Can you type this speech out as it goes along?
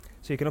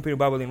So you can open your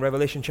Bible in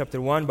Revelation chapter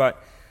 1,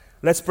 but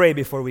let's pray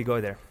before we go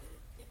there.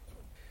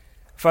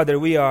 Father,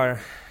 we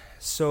are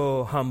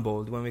so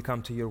humbled when we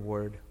come to your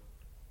word.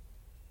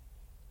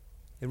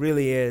 It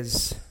really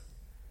is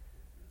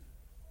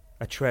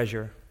a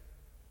treasure.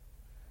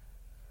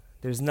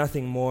 There's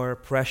nothing more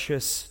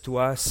precious to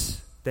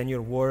us than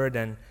your word,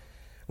 and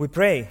we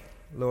pray,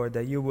 Lord,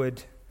 that you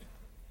would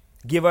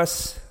give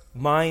us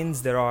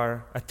minds that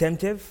are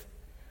attentive,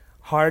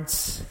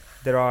 hearts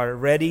that are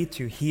ready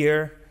to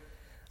hear,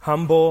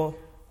 humble,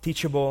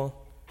 teachable.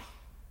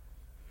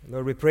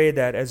 Lord, we pray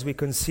that as we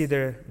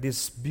consider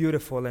this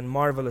beautiful and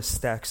marvelous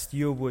text,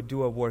 you would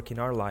do a work in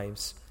our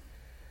lives.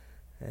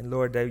 And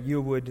Lord, that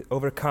you would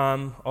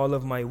overcome all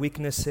of my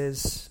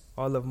weaknesses,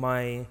 all of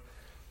my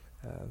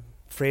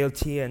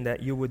frailty, and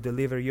that you would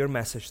deliver your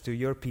message to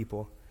your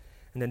people,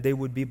 and that they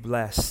would be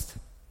blessed,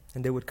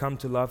 and they would come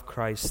to love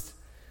Christ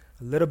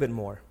a little bit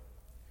more.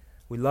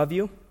 We love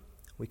you.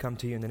 We come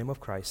to you in the name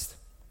of Christ.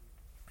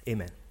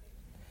 Amen.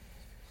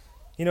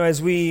 You know,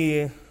 as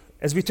we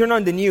turn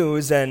on the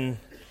news and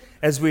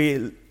as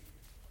we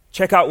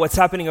check out what's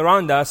happening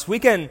around us, we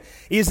can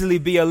easily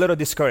be a little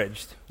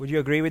discouraged. Would you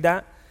agree with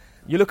that?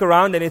 You look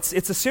around and it's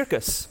a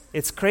circus.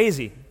 It's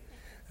crazy.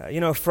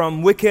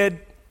 From wicked,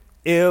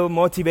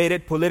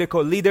 ill-motivated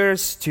political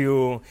leaders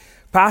to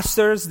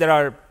pastors that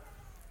are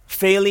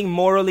failing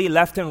morally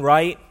left and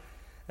right,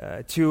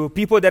 to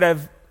people that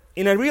have,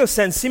 in a real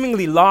sense,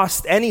 seemingly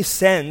lost any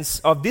sense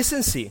of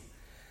decency.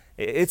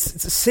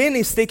 Sin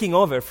is taking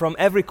over from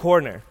every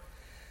corner.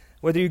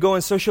 Whether you go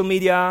on social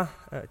media,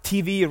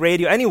 TV,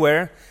 radio,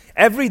 anywhere,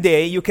 every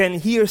day you can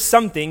hear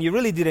something you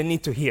really didn't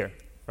need to hear,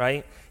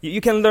 right?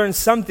 You can learn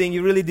something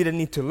you really didn't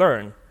need to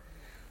learn.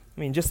 I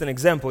mean, just an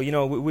example,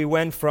 we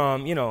went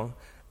from,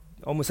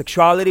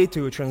 homosexuality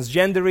to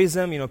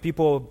transgenderism,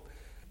 people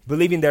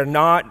believing they're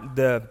not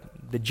the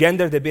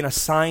gender they've been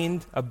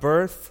assigned at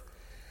birth,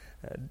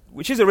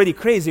 which is already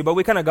crazy, but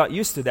we kind of got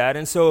used to that.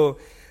 And so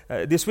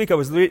this week I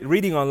was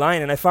reading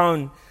online and I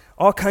found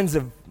all kinds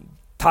of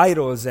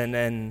titles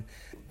and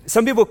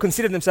some people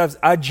consider themselves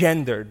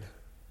agendered.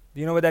 Do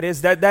you know what that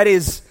is? That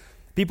is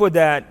people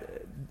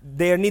that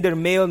they are neither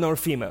male nor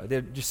female.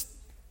 They're just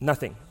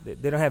nothing.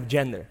 They don't have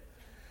gender.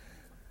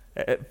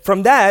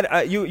 From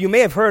that, you may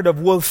have heard of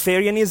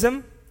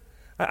wolfarianism.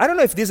 I don't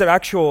know if these are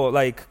actual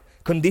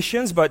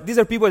conditions, but these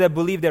are people that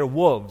believe they're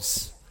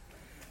wolves.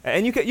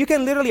 And you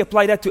can literally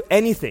apply that to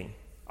anything.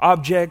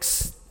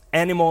 Objects,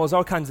 animals,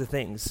 all kinds of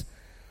things.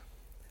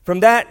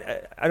 From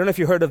that, I don't know if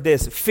you heard of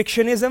this,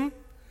 fictionism.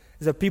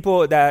 These are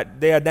people that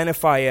they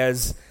identify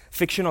as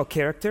fictional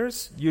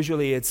characters.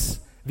 Usually it's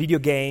video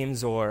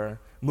games or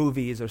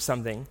movies or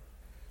something.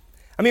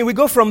 I mean, we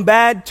go from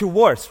bad to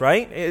worse,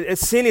 right?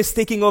 Sin is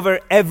taking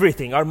over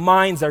everything. Our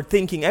minds are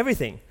thinking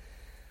everything.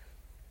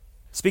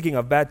 Speaking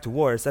of bad to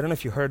worse, I don't know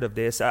if you heard of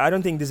this. I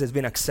don't think this has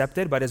been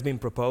accepted, but has been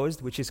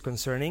proposed, which is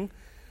concerning.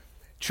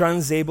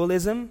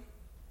 Transableism.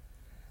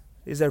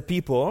 These are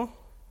people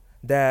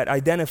that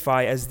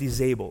identify as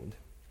disabled.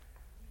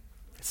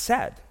 It's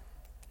sad.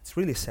 It's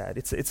really sad.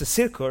 It's a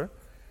circus.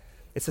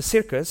 It's a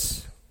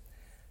circus,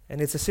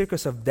 and it's a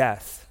circus of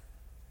death.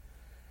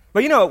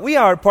 But we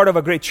are part of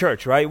a great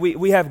church, right?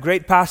 We have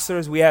great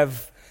pastors. We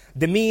have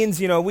the means.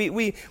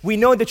 We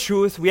know the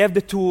truth. We have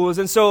the tools.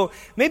 And so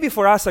maybe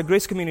for us at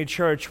Grace Community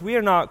Church, we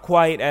are not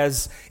quite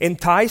as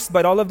enticed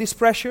by all of these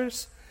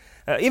pressures.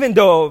 Even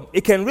though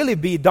it can really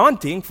be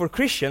daunting for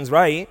Christians,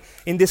 right,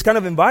 in this kind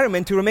of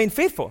environment to remain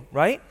faithful,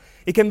 right?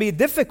 It can be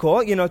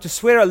difficult, to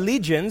swear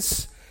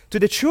allegiance to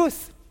the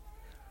truth,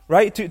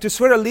 right? To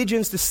swear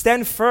allegiance, to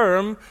stand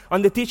firm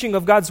on the teaching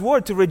of God's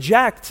word, to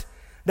reject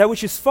that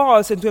which is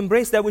false and to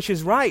embrace that which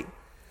is right.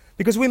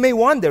 Because we may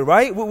wonder,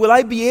 right? Will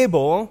I be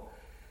able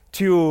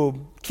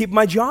to keep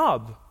my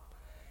job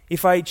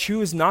if I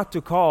choose not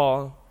to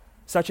call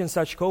such and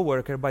such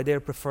coworker by their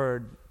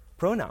preferred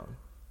pronoun?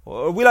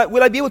 Or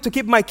will I be able to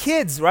keep my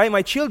kids, right,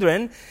 my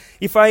children,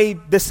 if I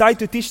decide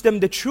to teach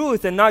them the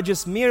truth and not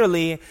just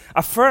merely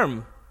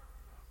affirm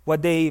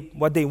what they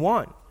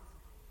want?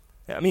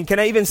 I mean, can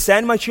I even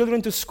send my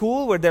children to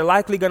school where they're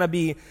likely going to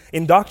be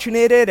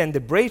indoctrinated and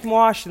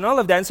brainwashed and all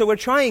of that? And so we're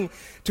trying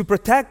to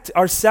protect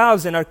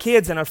ourselves and our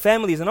kids and our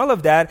families and all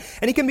of that,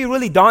 and it can be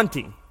really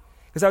daunting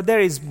because out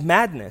there is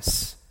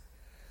madness.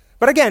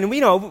 But again,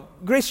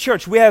 Grace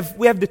Church, we have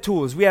the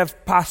tools, we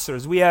have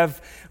pastors, we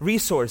have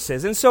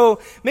resources. And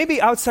so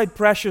maybe outside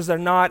pressures are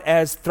not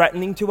as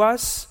threatening to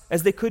us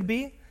as they could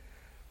be.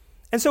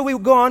 And so we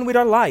go on with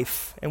our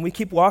life, and we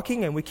keep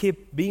walking, and we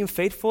keep being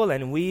faithful,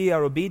 and we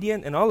are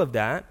obedient, and all of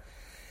that.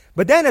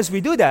 But then as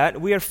we do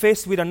that, we are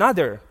faced with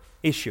another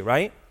issue,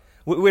 right?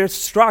 We're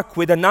struck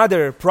with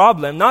another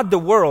problem, not the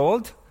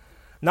world,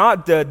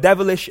 not the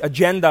devilish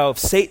agenda of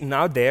Satan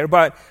out there,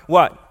 but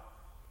what?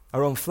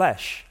 Our own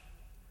flesh.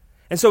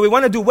 And so we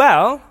want to do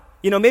well.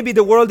 Maybe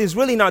the world is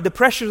really not, the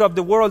pressures of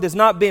the world has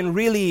not been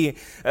really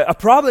a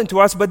problem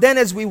to us, but then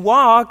as we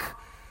walk,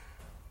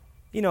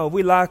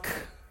 we lack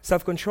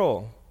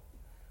self-control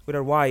with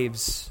our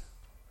wives,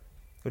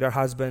 with our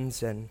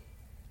husbands, and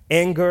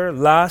anger,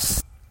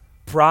 lust,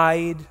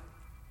 pride,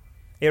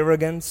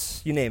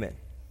 arrogance, you name it.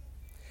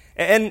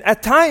 And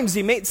at times,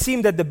 it may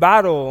seem that the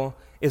battle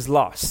is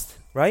lost,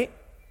 right?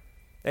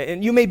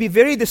 And you may be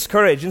very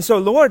discouraged. And so,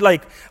 Lord,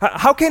 like,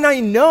 how can I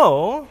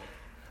know?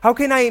 How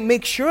can I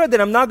make sure that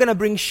I'm not going to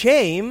bring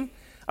shame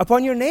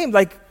upon your name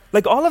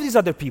like all of these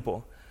other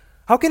people?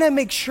 How can I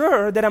make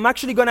sure that I'm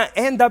actually going to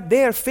end up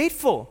there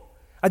faithful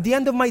at the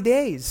end of my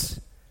days?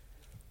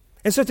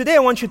 And so today I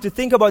want you to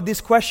think about this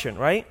question,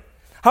 right?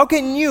 How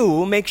can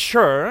you make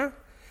sure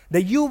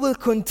that you will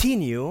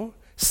continue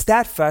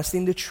steadfast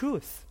in the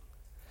truth?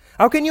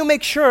 How can you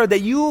make sure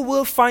that you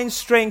will find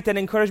strength and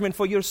encouragement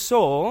for your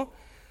soul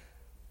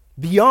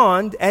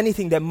beyond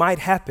anything that might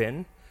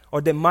happen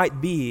or that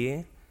might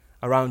be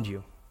around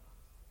you?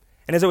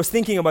 And as I was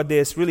thinking about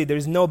this, really there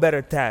is no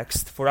better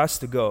text for us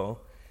to go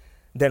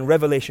than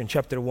Revelation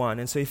chapter 1.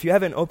 And so if you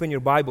haven't opened your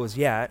Bibles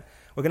yet,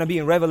 we're going to be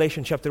in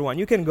Revelation chapter 1.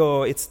 You can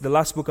go, it's the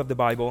last book of the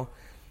Bible,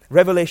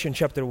 Revelation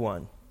chapter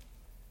 1.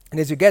 And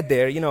as you get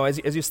there,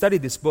 as you study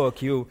this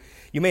book, you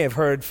may have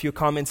heard a few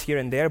comments here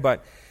and there,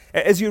 but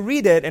as you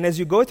read it and as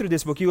you go through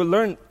this book, you will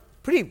learn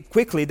pretty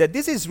quickly that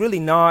this is really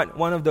not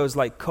one of those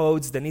like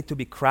codes that need to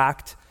be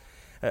cracked,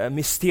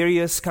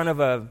 mysterious kind of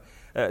a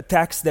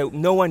text that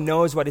no one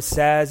knows what it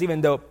says,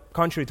 even though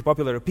contrary to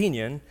popular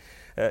opinion.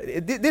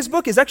 This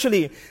book is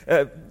actually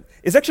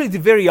the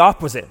very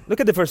opposite. Look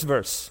at the first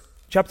verse,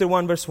 chapter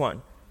 1, verse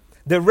 1.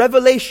 The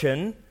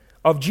revelation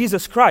of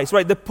Jesus Christ,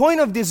 right? The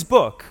point of this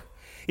book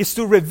is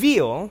to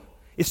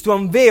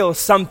unveil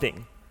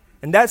something.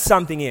 And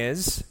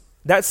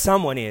that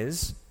someone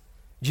is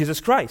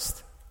Jesus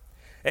Christ.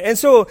 And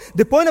so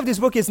the point of this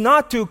book is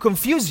not to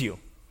confuse you.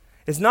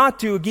 It's not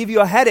to give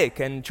you a headache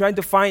and trying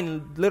to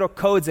find little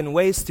codes and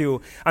ways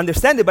to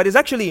understand it, but it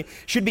actually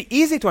should be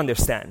easy to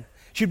understand.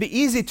 Should be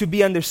easy to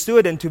be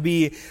understood and to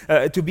be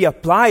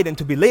applied and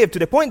to be lived, to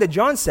the point that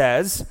John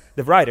says,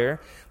 the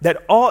writer, that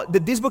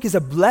this book is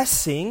a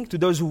blessing to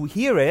those who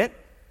hear it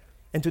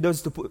and to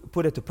those who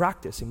put it to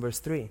practice in verse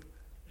 3.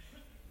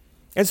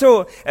 And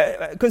so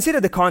consider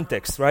the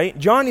context, right?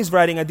 John is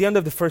writing at the end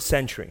of the first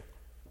century,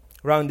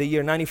 around the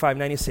year 95,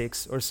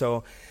 96 or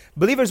so.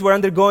 Believers were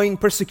undergoing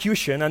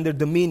persecution under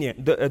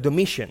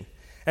Domitian,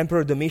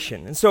 Emperor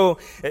Domitian. And so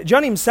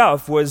John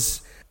himself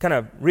was kind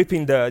of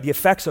reaping the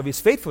effects of his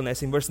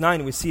faithfulness. In verse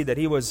 9, we see that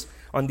he was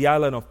on the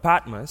island of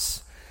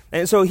Patmos.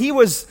 And so he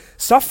was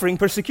suffering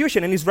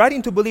persecution, and he's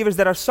writing to believers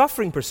that are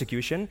suffering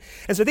persecution.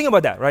 And so think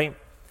about that, right?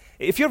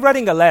 If you're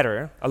writing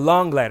a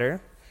long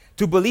letter,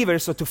 to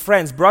believers or to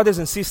friends, brothers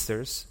and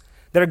sisters,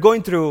 that are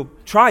going through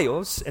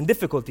trials and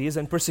difficulties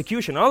and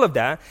persecution, all of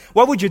that,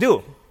 what would you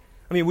do?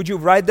 I mean, would you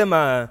write them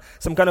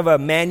some kind of a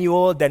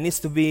manual that needs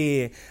to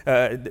be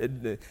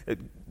read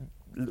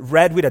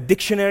with a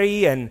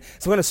dictionary and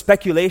some kind of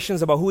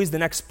speculations about who is the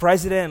next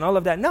president and all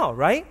of that? No,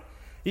 right?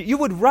 You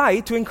would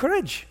write to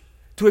encourage,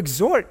 to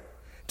exhort,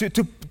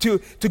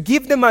 to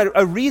give them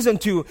a reason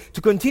to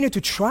continue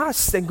to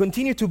trust and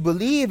continue to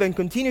believe and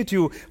continue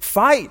to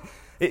fight.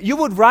 You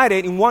would write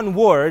it in one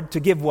word to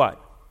give what?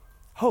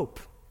 Hope,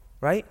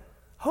 right?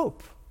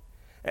 Hope.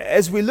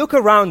 As we look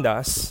around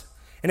us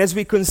and as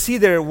we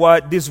consider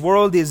where this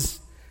world is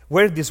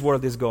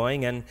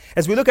going, and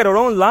as we look at our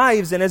own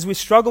lives and as we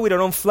struggle with our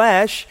own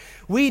flesh,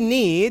 we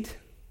need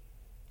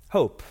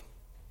hope.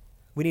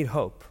 We need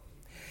hope.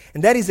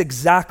 And that is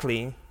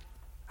exactly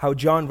how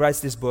John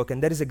writes this book,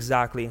 and that is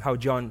exactly how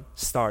John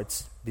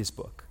starts this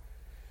book.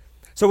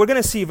 So we're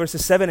going to see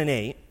verses 7 and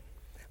 8,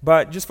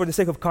 but just for the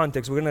sake of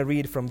context, we're going to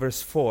read from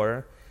verse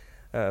 4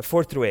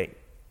 through 8.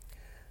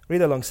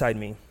 Read alongside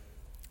me.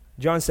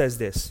 John says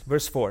this,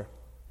 verse 4.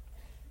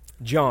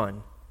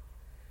 John,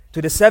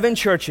 to the 7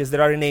 churches that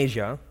are in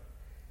Asia,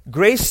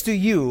 grace to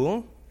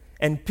you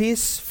and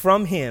peace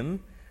from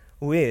him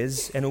who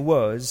is and who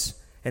was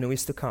and who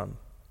is to come,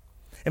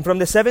 and from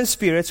the 7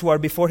 spirits who are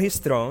before his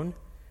throne,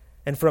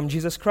 and from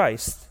Jesus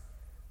Christ,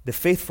 the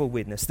faithful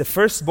witness, the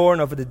firstborn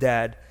of the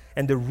dead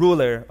and the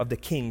ruler of the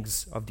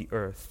kings of the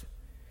earth.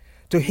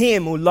 To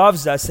him who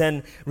loves us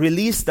and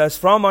released us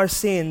from our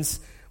sins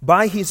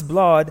by his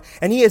blood,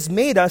 and he has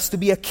made us to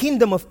be a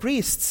kingdom of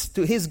priests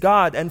to his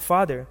God and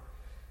Father.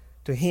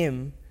 To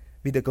him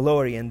be the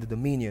glory and the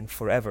dominion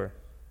forever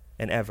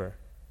and ever.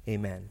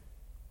 Amen.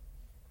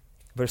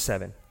 Verse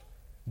 7.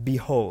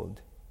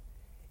 Behold,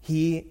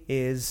 he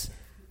is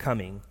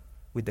coming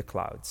with the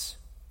clouds.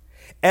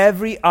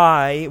 Every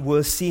eye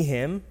will see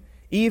him,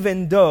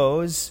 even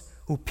those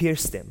who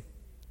pierced him.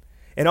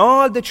 And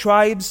all the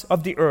tribes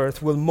of the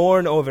earth will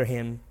mourn over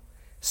him.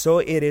 So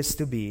it is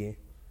to be.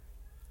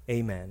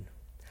 Amen.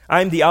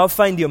 I am the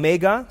Alpha and the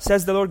Omega,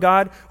 says the Lord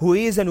God, who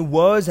is and who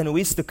was and who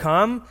is to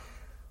come,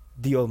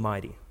 the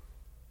Almighty.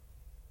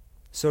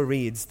 So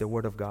reads the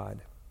Word of God.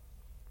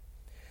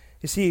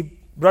 You see,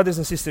 brothers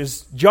and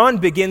sisters, John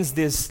begins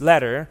this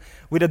letter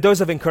with a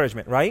dose of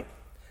encouragement, right?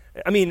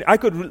 I mean, I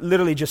could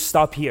literally just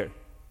stop here.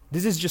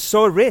 This is just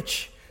so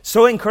rich,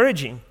 so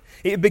encouraging.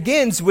 It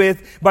begins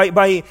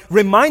by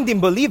reminding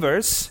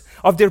believers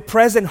of their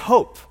present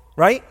hope,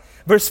 right?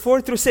 Verse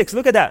 4 through 6,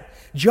 look at that.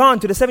 John,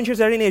 to the 7 churches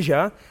that are in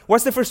Asia,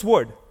 what's the first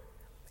word?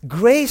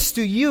 Grace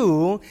to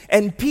you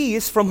and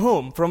peace from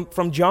whom?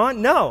 From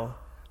John? No.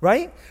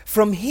 Right?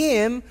 From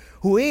Him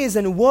who is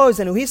and was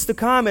and who is to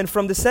come, and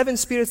from the seven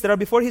spirits that are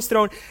before His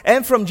throne,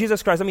 and from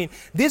Jesus Christ. I mean,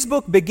 this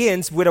book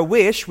begins with a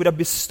wish, with a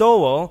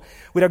bestowal,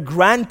 with a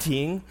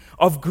granting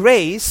of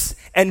grace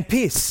and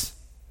peace.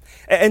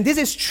 And this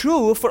is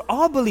true for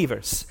all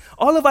believers.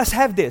 All of us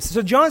have this.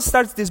 So John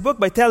starts this book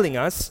by telling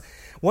us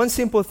one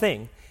simple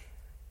thing.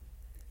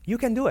 You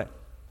can do it.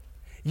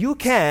 You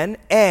can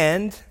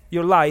end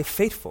your life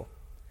faithful.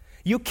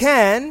 You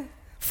can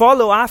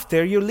follow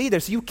after your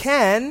leaders. You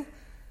can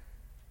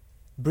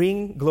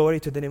bring glory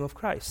to the name of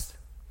Christ.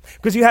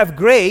 Because you have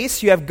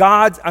grace, you have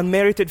God's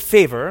unmerited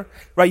favor,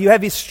 right? You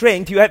have His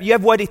strength, you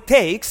have what it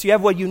takes, you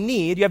have what you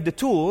need, you have the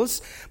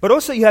tools, but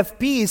also you have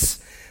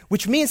peace,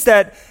 which means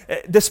that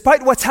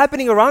despite what's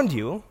happening around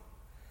you,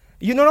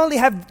 you not only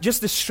have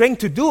just the strength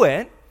to do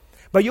it,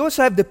 but you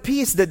also have the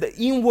peace, the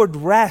inward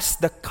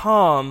rest, the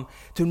calm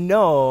to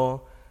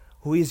know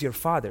who is your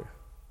Father.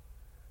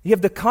 You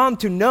have the calm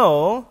to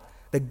know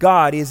that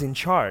God is in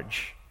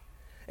charge.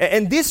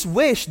 And this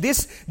wish,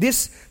 this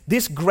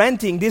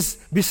granting, this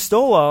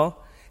bestowal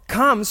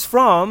comes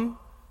from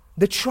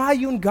the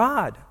triune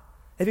God.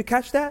 Have you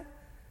catch that?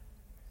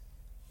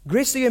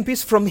 Grace to you and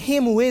peace from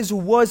Him who is, who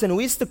was, and who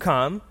is to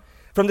come,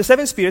 from the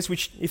seven spirits,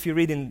 which if you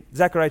read in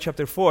Zechariah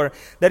chapter 4,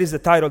 that is the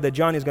title that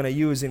John is going to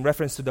use in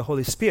reference to the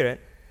Holy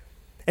Spirit.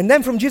 And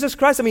then from Jesus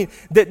Christ, I mean,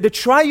 the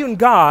triune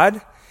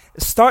God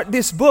start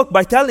this book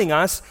by telling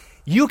us,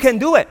 you can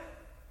do it.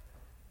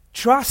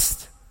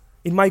 Trust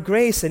in my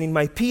grace and in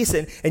my peace,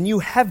 and you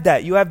have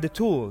that. You have the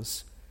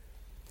tools.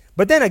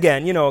 But then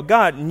again,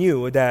 God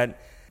knew that,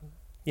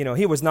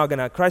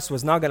 Christ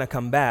was not going to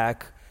come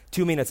back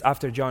 2 minutes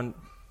after John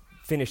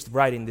finished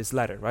writing this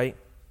letter, right?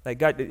 Like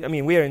God,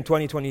 we are in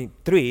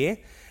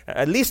 2023,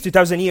 at least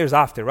 2,000 years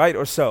after, right,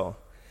 or so.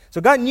 So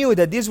God knew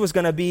that this was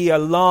going to be a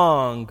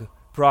long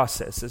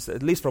process,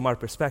 at least from our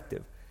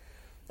perspective.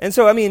 And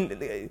so,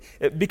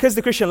 because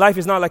the Christian life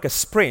is not like a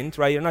sprint,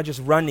 right? You're not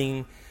just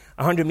running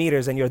 100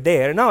 meters and you're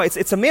there. No,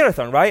 it's a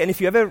marathon, right? And if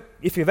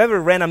you've ever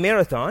ran a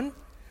marathon,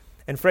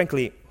 and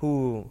frankly,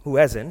 who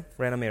hasn't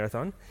ran a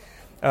marathon?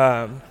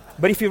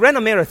 But if you ran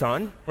a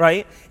marathon,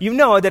 right, you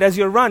know that as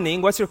you're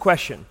running, what's your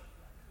question,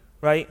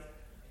 right?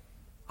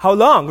 How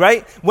long,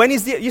 right?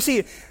 You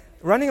see,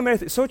 running a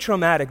marathon is so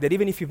traumatic that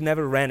even if you've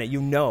never ran it, you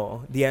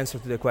know the answer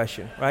to the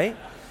question, right?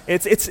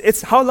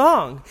 It's how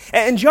long?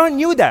 And John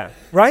knew that,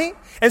 right?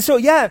 And so,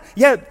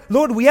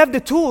 Lord, we have the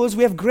tools,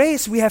 we have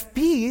grace, we have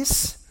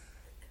peace.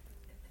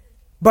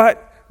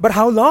 But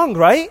how long,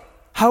 right?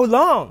 How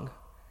long?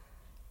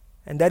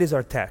 And that is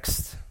our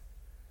text.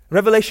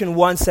 Revelation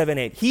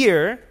 1:7-8.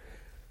 Here,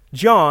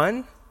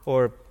 John,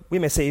 or we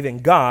may say even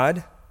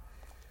God,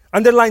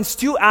 underlines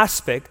two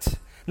aspects,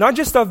 not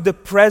just of the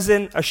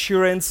present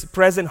assurance,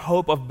 present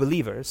hope of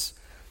believers,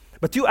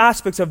 but two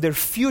aspects of their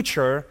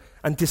future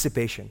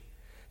anticipation.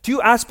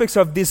 Two aspects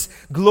of this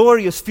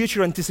glorious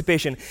future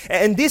anticipation.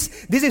 And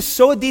this is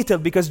so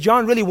detailed because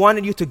John really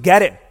wanted you to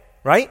get it,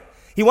 right?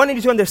 He wanted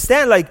you to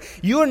understand,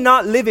 you're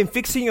not living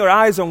fixing your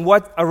eyes on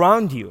what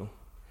around you.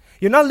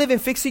 You're not living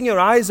fixing your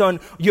eyes on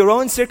your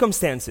own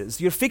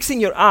circumstances. You're fixing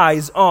your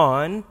eyes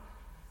on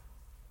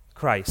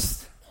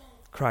Christ.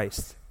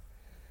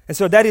 And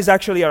so that is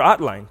actually our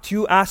outline.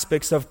 Two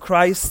aspects of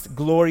Christ's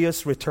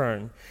glorious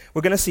return.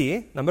 We're going to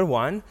see, number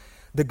one,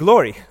 the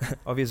glory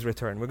of His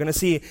return. We're going to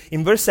see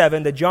in verse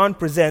 7 that John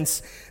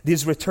presents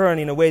this return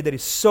in a way that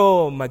is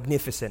so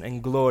magnificent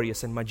and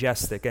glorious and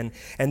majestic. And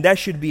that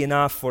should be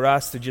enough for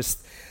us to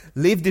just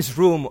leave this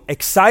room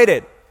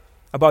excited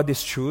about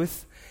this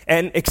truth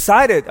and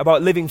excited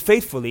about living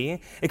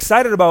faithfully,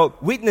 excited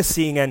about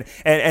witnessing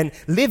and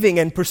living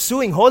and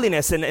pursuing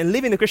holiness and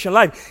living the Christian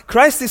life.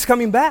 Christ is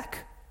coming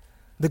back,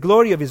 the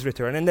glory of His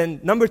return. And then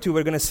number two,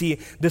 we're going to see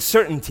the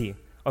certainty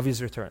of His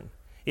return.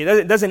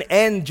 It doesn't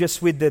end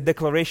just with the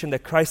declaration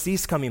that Christ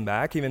is coming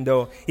back, even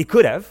though He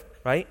could have,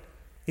 right?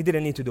 He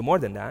didn't need to do more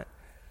than that.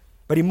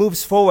 But He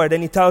moves forward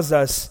and He tells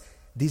us,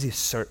 this is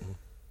certain.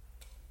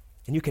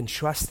 And you can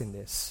trust in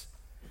this.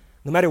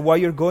 No matter what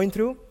you're going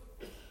through,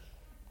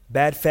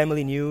 bad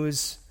family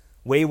news,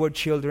 wayward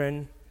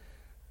children,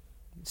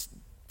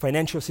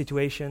 financial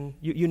situation,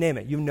 you name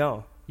it, you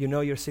know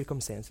your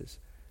circumstances.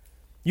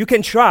 You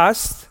can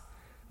trust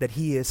that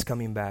He is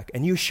coming back,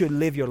 and you should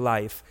live your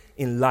life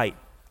in light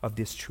of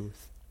this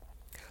truth.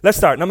 Let's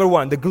start. Number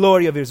one, the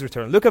glory of His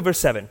return. Look at verse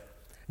 7.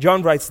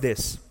 John writes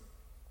this,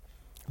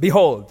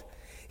 "Behold,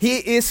 He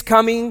is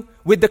coming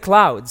with the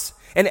clouds,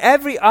 and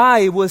every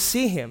eye will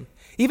see Him,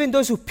 even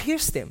those who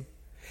pierced Him.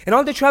 And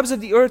all the tribes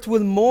of the earth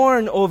will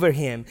mourn over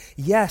Him.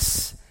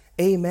 Yes,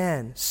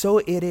 amen. So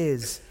it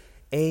is.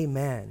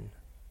 Amen."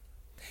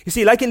 You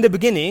see, like in the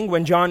beginning,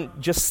 when John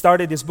just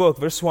started this book,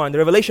 verse 1, the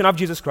revelation of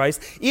Jesus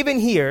Christ, even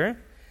here,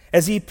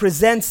 as he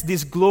presents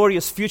this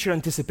glorious future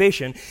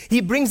anticipation,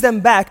 he brings them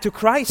back to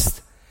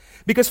Christ.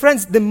 Because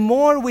friends, the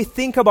more we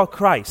think about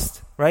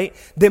Christ, right?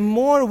 The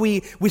more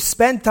we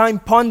spend time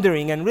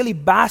pondering and really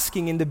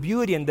basking in the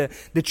beauty and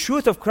the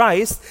truth of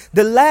Christ,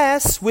 the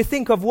less we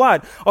think of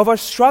what? Of our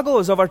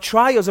struggles, of our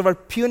trials, of our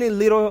puny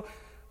little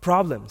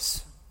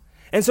problems.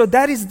 And so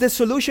that is the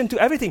solution to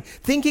everything.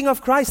 Thinking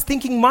of Christ,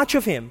 thinking much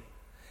of Him,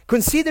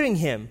 considering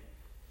Him.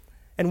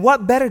 And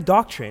what better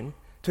doctrine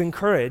to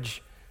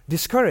encourage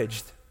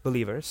discouraged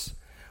believers?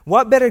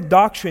 What better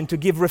doctrine to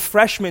give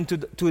refreshment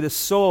to the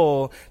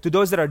soul, to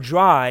those that are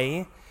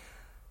dry,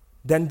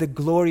 than the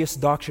glorious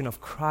doctrine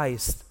of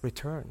Christ's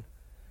return?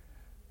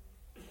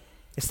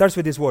 It starts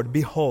with this word,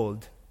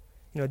 behold.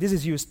 This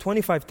is used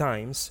 25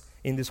 times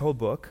in this whole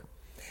book.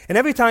 And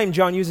every time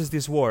John uses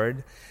this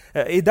word,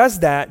 it does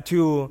that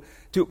to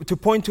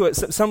point to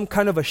some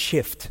kind of a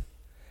shift.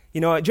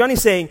 John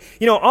is saying,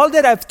 all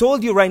that I've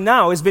told you right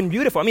now has been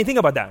beautiful. I mean, think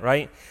about that,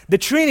 right? The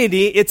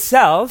Trinity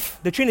itself,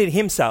 the Trinity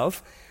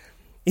Himself,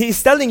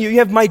 He's telling you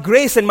have my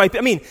grace and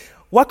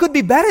what could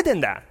be better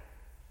than that,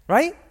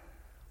 right?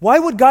 Why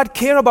would God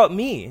care about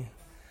me?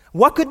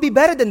 What could be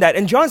better than that?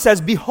 And John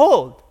says,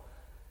 behold,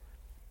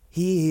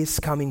 He is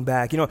coming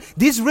back.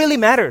 This really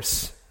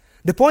matters.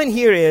 The point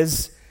here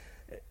is,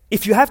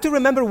 if you have to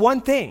remember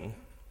one thing,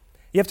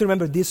 you have to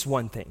remember this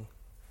one thing.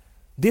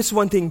 This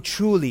one thing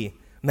truly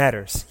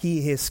matters.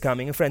 He is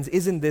coming. And friends,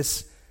 isn't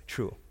this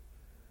true?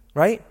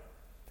 Right?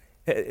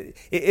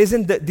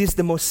 Isn't this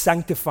the most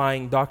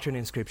sanctifying doctrine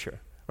in Scripture?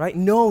 Right?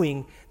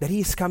 Knowing that He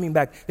is coming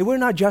back. That we're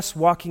not just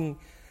walking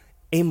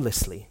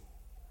aimlessly.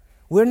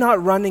 We're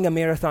not running a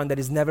marathon that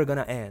is never going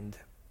to end.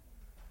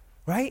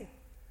 Right?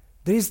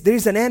 There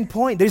is an end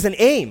point. There is an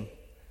aim.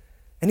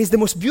 And it's the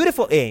most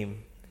beautiful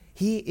aim.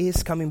 He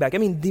is coming back.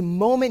 The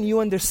moment you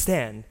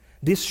understand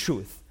this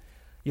truth,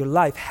 your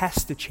life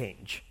has to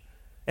change.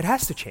 It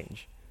has to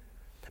change.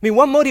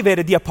 What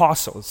motivated the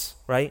apostles,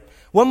 right?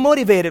 What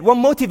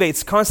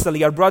motivates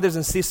constantly our brothers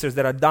and sisters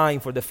that are dying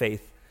for the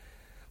faith?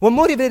 What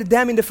motivated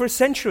them in the first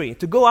century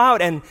to go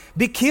out and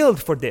be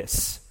killed for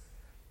this?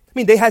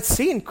 They had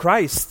seen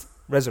Christ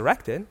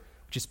resurrected,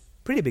 which is a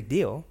pretty big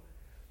deal.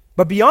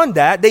 But beyond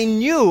that, they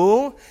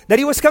knew that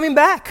He was coming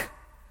back.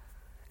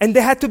 And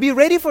they had to be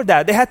ready for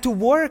that. They had to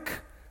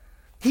work.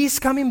 He's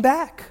coming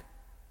back.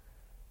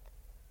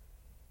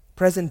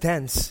 Present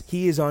tense,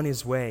 He is on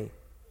His way.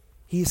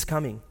 He is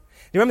coming.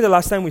 Do you remember the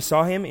last time we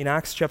saw Him in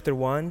Acts chapter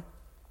 1?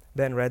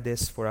 Ben read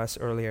this for us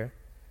earlier.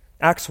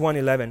 Acts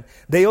 1:11.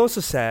 They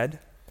also said,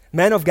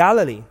 Men of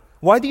Galilee,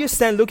 why do you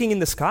stand looking in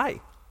the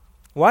sky?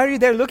 Why are you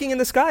there looking in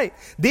the sky?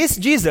 This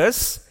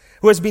Jesus,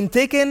 who has been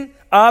taken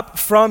up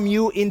from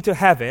you into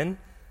heaven,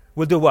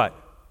 will do what?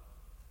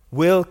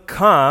 Will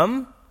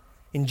come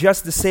in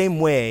just the same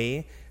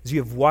way as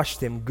you have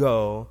watched Him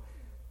go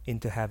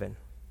into heaven.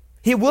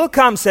 He will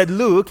come, said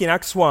Luke in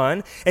Acts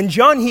 1. And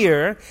John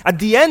here, at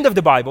the end of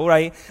the Bible,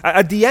 right?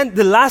 At the end,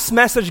 the last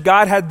message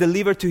God had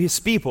delivered to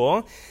His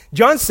people,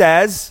 John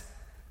says,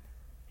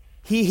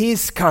 He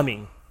is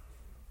coming.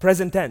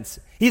 Present tense.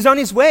 He's on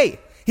His way.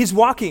 He's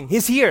walking.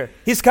 He's here.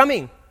 He's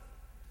coming.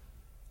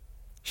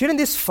 Shouldn't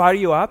this fire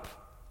you up?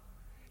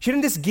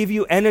 Shouldn't this give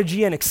you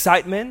energy and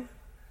excitement?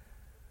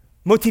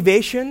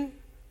 Motivation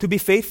to be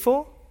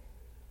faithful?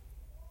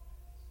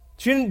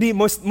 Shouldn't it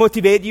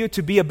motivate you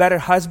to be a better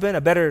husband,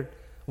 a better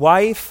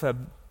wife, a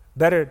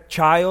better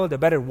child, a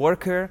better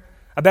worker,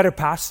 a better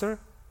pastor?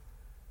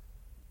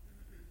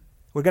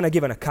 We're going to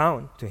give an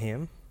account to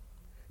Him.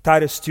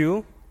 Titus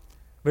 2,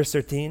 verse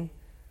 13.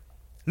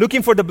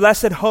 Looking for the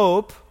blessed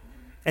hope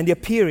and the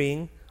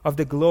appearing of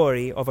the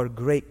glory of our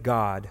great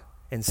God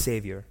and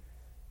Savior,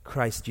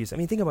 Christ Jesus.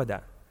 Think about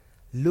that.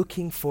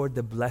 Looking for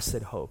the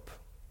blessed hope.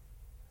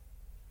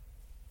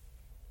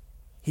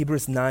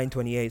 Hebrews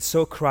 9:28.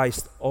 So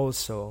Christ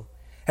also,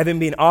 having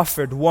been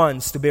offered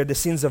once to bear the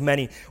sins of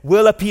many,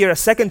 will appear a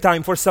second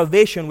time for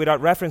salvation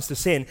without reference to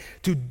sin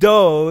to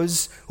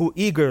those who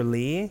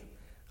eagerly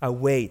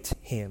await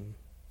Him.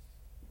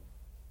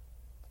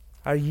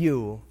 Are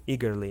you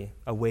eagerly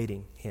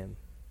awaiting Him?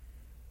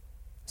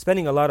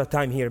 Spending a lot of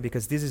time here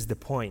because this is the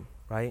point,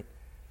 right?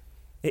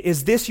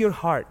 Is this your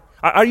heart?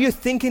 Are you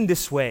thinking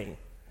this way?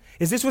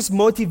 Is this what's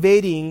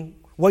motivating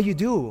what you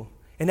do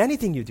and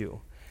anything you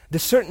do? The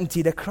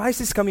certainty that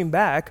Christ is coming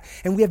back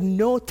and we have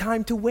no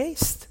time to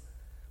waste.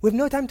 We have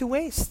no time to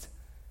waste.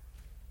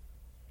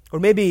 Or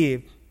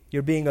maybe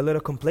you're being a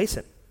little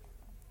complacent.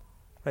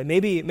 Right?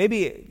 Maybe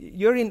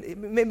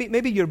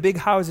your big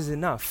house is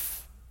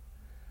enough.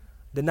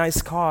 The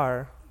nice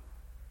car,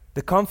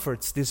 the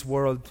comforts this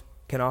world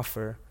can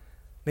offer,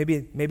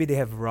 maybe they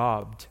have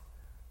robbed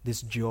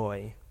this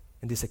joy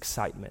and this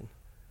excitement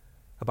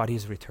about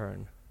His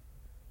return.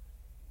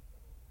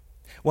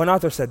 One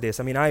author said this.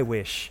 I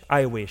wish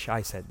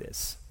I said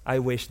this. I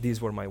wish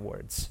these were my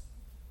words.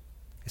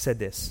 He said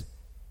this.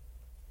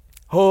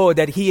 Oh,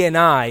 that he and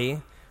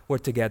I were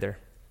together.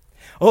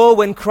 Oh,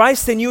 when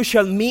Christ and you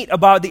shall meet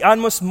about the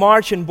utmost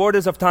march and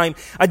borders of time,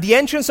 at the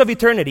entrance of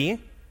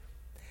eternity,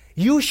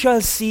 you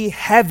shall see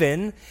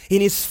heaven in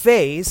His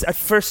face at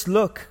first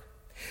look.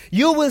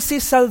 You will see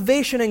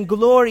salvation and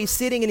glory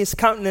sitting in His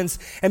countenance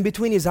and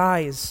between His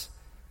eyes.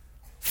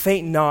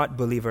 Faint not,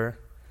 believer.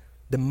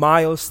 The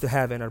miles to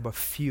heaven are but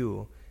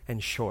few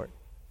and short.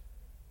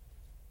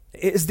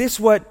 Is this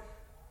what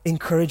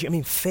encourages you? I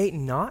mean, faint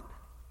not?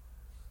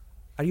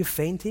 Are you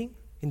fainting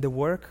in the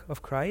work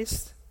of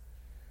Christ?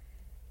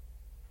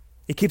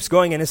 It keeps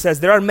going and it says,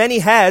 there are many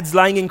heads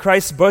lying in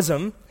Christ's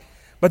bosom,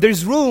 but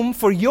there's room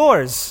for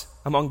yours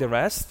among the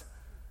rest.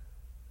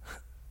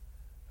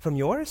 From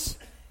yours?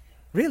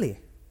 Really?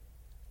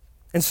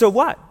 And so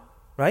what?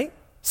 Right?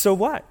 So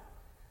what?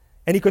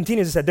 And he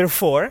continues to say,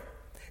 therefore,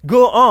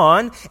 go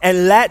on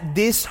and let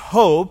this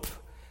hope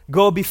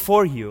go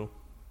before you.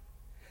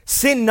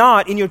 Sin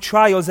not in your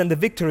trials, and the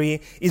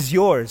victory is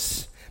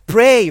yours.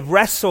 Pray,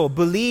 wrestle,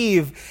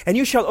 believe, and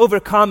you shall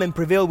overcome and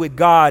prevail with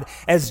God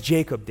as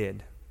Jacob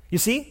did. You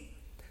see?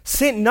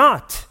 Sin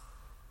not.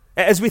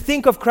 As we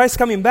think of Christ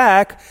coming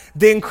back,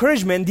 the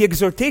encouragement, the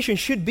exhortation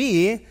should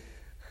be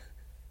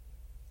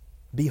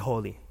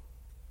holy.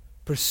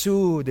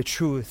 Pursue the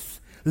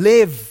truth.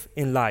 Live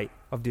in light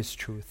of this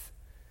truth.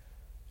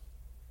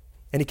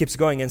 And he keeps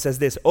going and says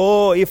this,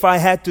 oh, if I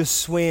had to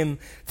swim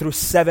through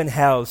 7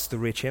 hells to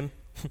reach him.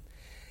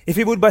 If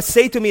he would but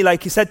say to me,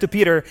 like he said to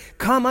Peter,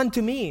 come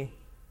unto me,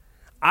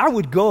 I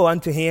would go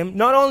unto him,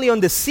 not only on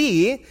the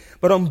sea,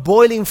 but on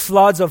boiling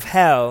floods of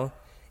hell,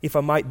 if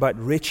I might but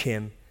reach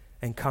him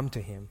and come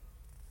to him.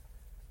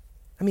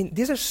 I mean,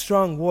 these are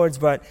strong words,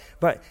 but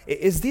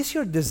is this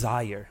your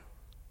desire?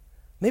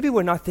 Maybe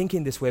we're not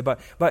thinking this way,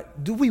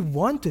 but do we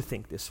want to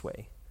think this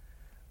way?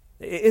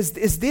 Is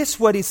this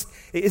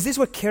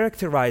what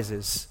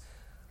characterizes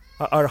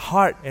our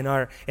heart and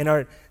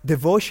our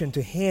devotion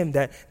to him,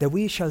 that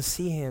we shall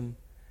see him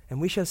and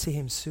we shall see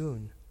him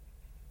soon?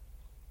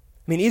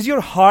 I mean, is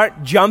your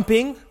heart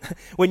jumping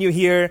when you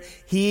hear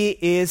he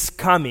is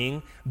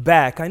coming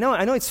back? I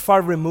know it's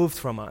far removed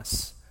from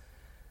us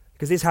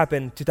because this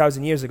happened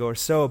 2,000 years ago or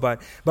so,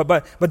 but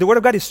the word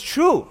of God is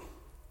true.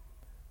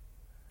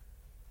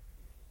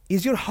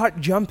 Is your heart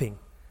jumping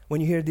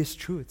when you hear these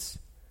truths?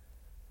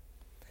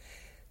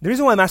 The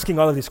reason why I'm asking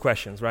all of these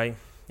questions, right,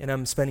 and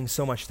I'm spending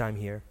so much time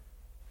here,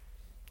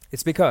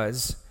 it's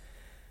because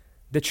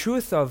the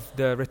truth of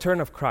the return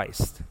of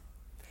Christ,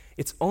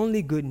 it's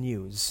only good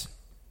news.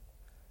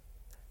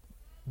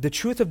 The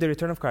truth of the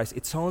return of Christ,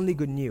 it's only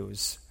good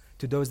news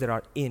to those that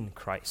are in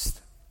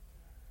Christ.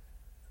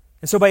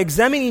 And so by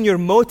examining your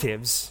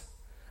motives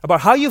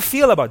about how you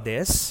feel about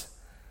this,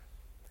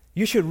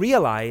 you should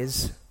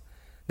realize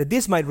that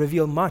this might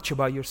reveal much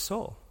about your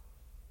soul.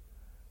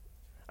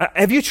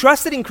 Have you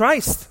trusted in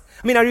Christ?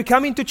 I mean, are you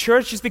coming to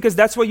church just because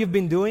that's what you've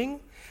been doing?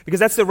 Because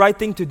that's the right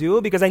thing to do?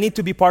 Because I need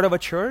to be part of a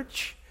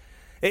church?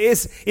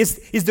 Is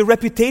the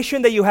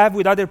reputation that you have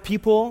with other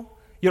people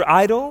your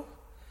idol?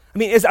 I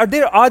mean, are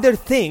there other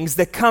things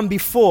that come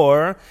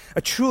before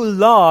a true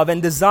love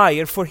and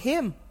desire for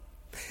him?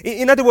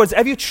 In other words,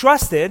 have you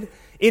trusted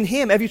in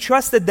him? Have you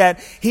trusted that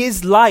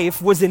his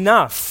life was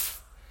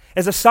enough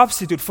as a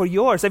substitute for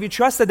yours? Have you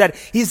trusted that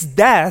his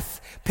death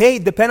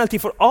paid the penalty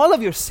for all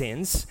of your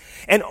sins,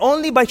 and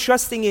only by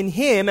trusting in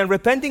him and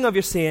repenting of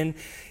your sin,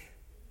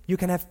 you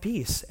can have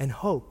peace and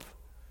hope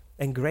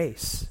and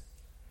grace?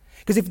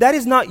 Because if that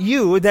is not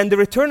you, then the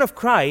return of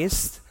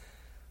Christ,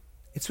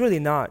 it's really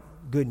not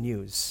good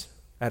news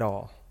at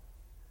all.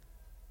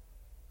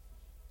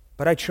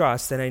 But I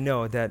trust and I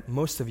know that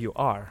most of you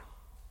are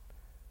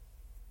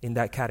in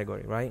that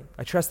category, right?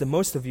 I trust that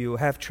most of you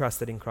have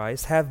trusted in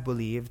Christ, have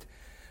believed.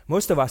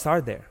 Most of us are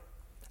there.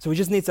 So we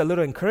just need a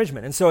little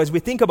encouragement. And so as we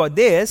think about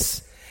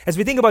this, as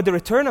we think about the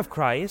return of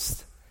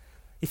Christ,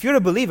 if you're a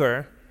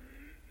believer,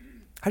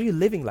 are you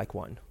living like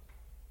one?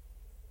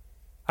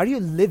 Are you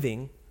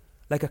living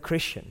like a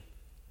Christian?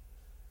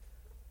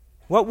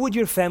 What would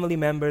your family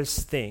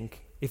members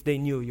think if they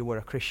knew you were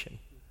a Christian?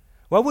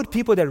 What would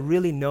people that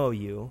really know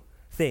you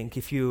think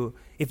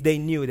if they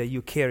knew that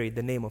you carried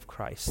the name of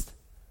Christ?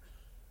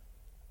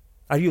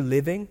 Are you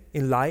living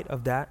in light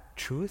of that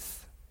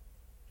truth?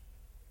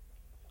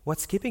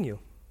 What's keeping you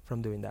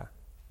from doing that?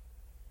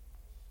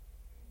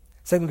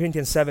 2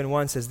 Corinthians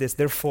 7:1 says this,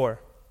 therefore,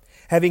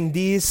 having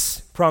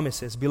these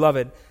promises,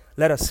 beloved,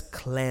 let us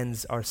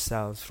cleanse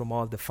ourselves from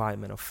all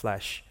defilement of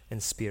flesh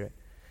and spirit,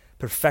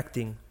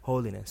 perfecting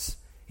holiness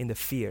in the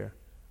fear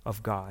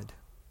of God.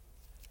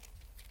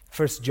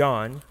 1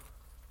 John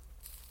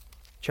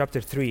chapter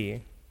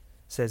 3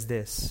 says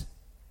this,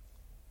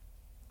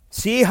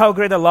 see how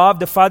great a love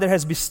the Father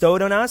has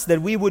bestowed on us,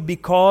 that we would be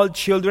called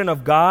children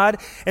of God,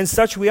 and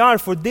such we are.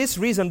 For this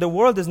reason the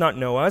world does not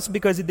know us,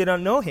 because it did not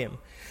know him.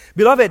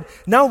 Beloved,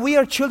 now we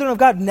are children of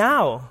God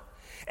now.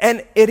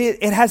 And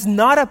it has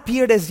not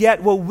appeared as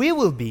yet what we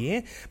will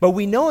be, but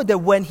we know that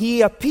when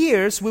he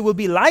appears, we will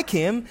be like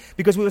him,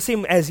 because we will see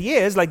him as he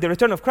is, like the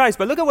return of Christ.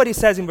 But look at what he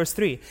says in verse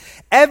 3.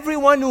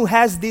 Everyone who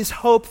has this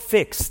hope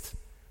fixed,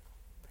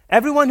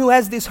 everyone who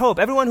has this hope,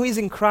 everyone who is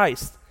in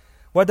Christ,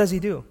 what does he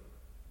do?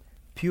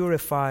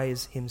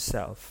 Purifies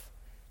himself,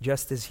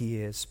 just as he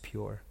is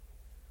pure.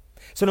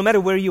 So no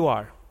matter where you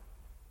are,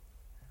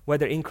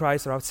 whether in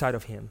Christ or outside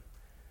of him,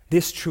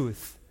 this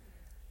truth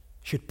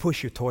should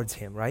push you towards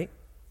him, right?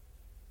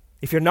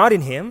 If you're not in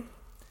him,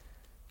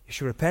 You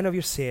should repent of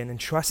your sin and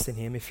trust in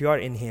Him. If you are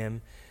in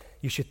Him,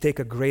 you should take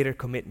a greater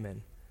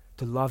commitment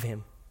to love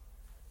Him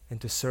and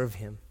to serve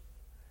Him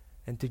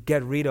and to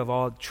get rid of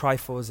all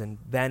trifles and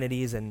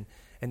vanities and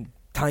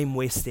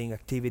time-wasting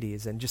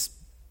activities and just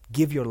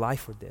give your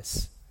life for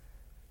this.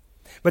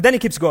 But then he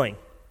keeps going.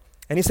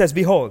 And he says,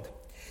 behold,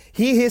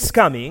 He is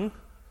coming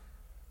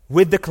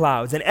with the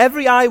clouds, and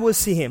every eye will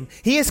see Him.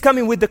 He is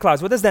coming with the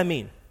clouds. What does that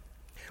mean?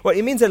 Well,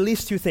 it means at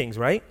least two things,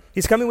 right?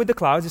 He's coming with the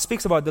clouds. It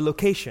speaks about the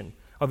location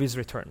of His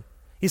return.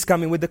 He's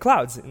coming with the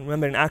clouds.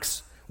 Remember in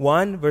Acts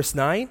 1, verse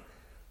 9,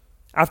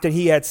 after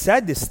He had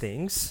said these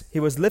things, He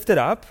was lifted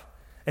up,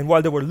 and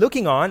while they were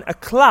looking on, a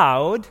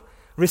cloud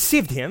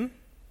received Him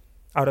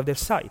out of their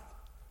sight.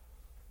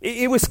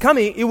 It was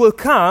coming, it will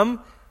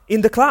come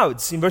in the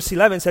clouds. In verse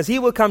 11 it says, He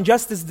will come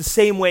just as the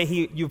same way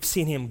you've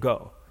seen Him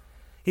go.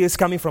 He is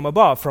coming from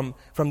above,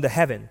 from the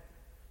heaven.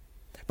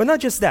 But not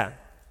just that.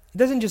 It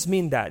doesn't just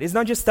mean that. It's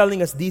not just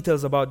telling us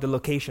details about the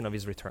location of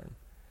His return.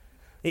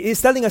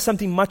 It's telling us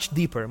something much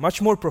deeper, much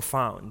more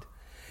profound.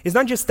 It's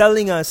not just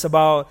telling us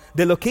about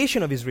the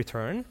location of His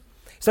return.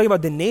 It's talking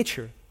about the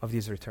nature of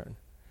His return.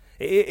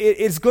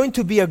 It's going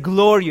to be a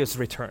glorious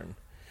return.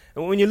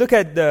 When you look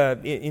at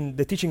in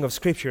the teaching of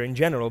Scripture in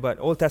general, but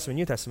Old Testament,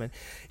 New Testament,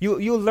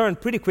 you'll learn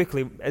pretty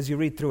quickly as you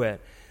read through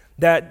it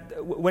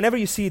that whenever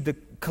you see the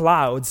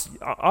clouds,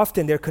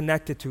 often they're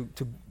connected to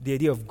the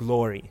idea of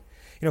glory.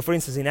 You know, for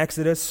instance, in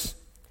Exodus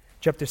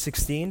chapter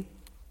 16,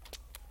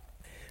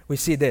 we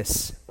see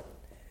this.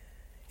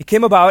 It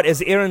came about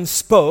as Aaron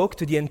spoke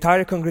to the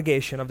entire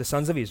congregation of the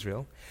sons of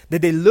Israel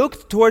that they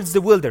looked towards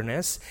the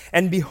wilderness,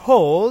 and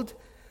behold,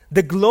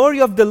 the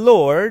glory of the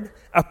Lord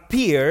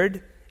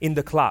appeared in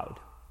the cloud.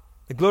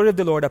 The glory of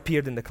the Lord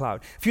appeared in the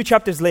cloud. A few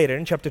chapters later,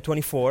 in chapter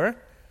 24,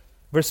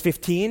 verse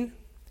 15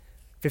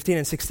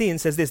 and 16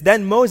 says this,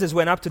 Then Moses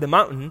went up to the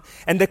mountain,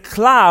 and the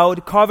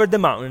cloud covered the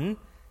mountain.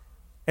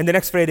 And the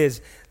next phrase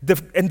is,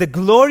 and the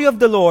glory of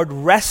the Lord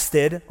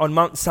rested on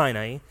Mount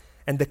Sinai,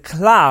 and the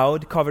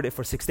cloud covered it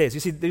for 6 days. You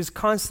see, there's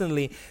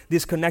constantly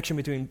this connection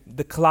between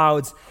the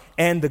clouds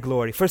and the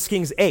glory. 1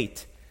 Kings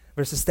 8,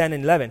 verses 10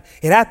 and 11.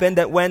 It happened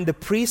that when the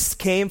priests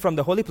came from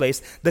the holy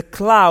place, the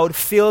cloud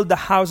filled the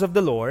house of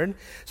the Lord,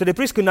 so the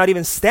priests could not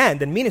even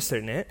stand and minister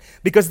in it,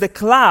 because the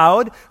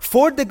cloud,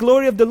 for the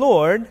glory of the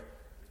Lord,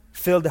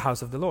 filled the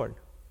house of the Lord.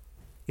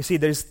 You see,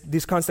 there's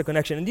this constant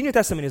connection. And the New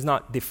Testament is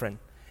not different.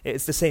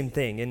 It's the same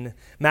thing. In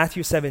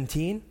Matthew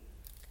 17,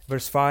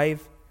 verse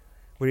 5,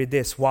 we read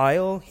this,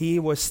 While He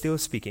was still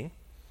speaking,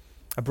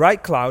 a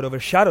bright cloud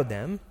overshadowed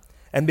them,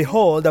 and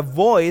behold, a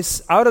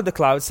voice out of the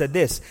cloud said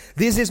this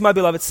is my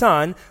beloved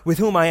Son, with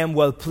whom I am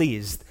well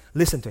pleased.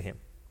 Listen to Him.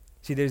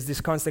 See, there's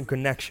this constant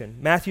connection.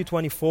 Matthew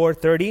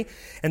 24:30,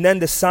 and then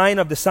the sign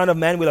of the Son of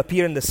Man will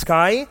appear in the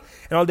sky,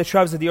 and all the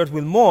tribes of the earth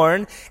will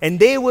mourn, and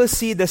they will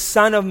see the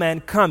Son of Man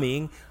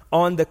coming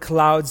on the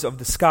clouds of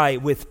the sky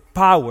with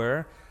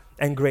power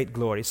and great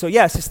glory. So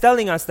yes, it's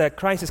telling us that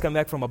Christ is coming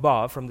back from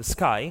above, from the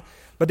sky,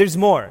 but there's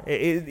more.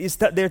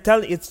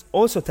 It's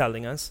also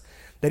telling us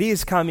that He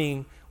is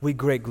coming with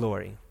great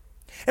glory.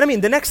 And I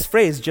mean, the next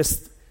phrase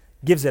just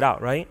gives it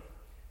out, right?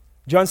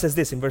 John says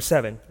this in verse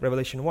 7,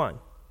 Revelation 1.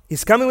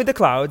 He's coming with the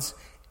clouds,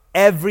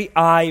 every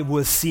eye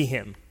will see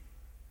Him.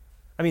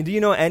 I mean, do you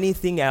know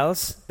anything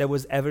else that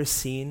was ever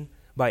seen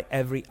by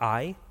every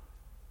eye?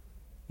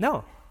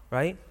 No,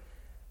 right?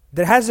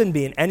 There hasn't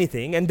been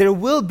anything, and there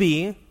will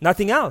be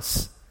nothing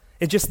else.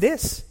 It's just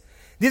this.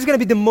 This is going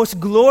to be the most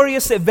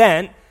glorious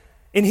event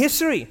in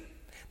history.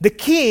 The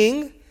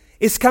King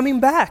is coming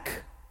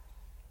back.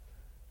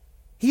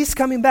 He's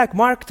coming back.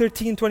 Mark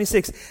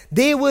 13:26.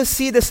 They will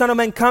see the Son of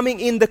Man coming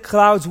in the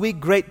clouds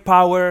with great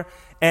power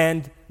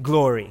and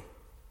glory.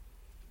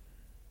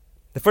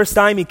 The first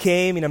time He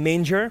came in a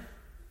manger,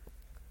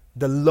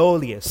 the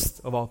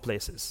lowliest of all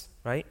places,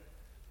 right?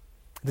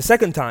 The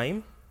second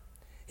time,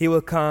 He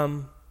will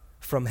come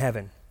from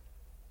heaven,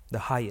 the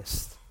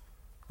highest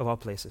of all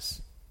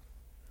places.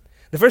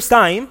 The first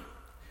time,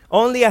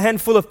 only a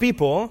handful of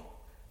people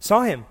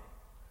saw Him.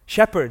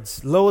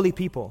 Shepherds, lowly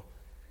people.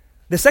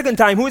 The second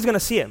time, who is going to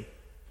see Him?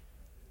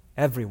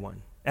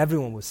 Everyone.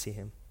 Everyone will see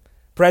Him.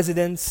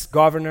 Presidents,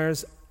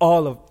 governors,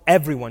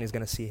 everyone is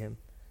going to see Him.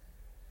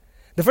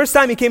 The first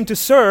time He came to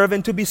serve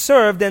and to be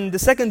served, and the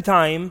second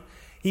time,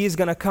 He is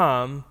going to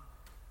come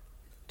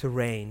to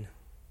reign,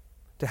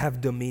 to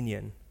have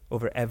dominion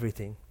over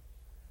everything.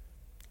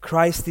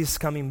 Christ is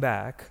coming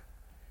back,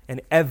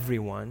 and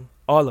everyone,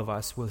 all of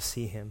us, will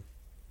see Him.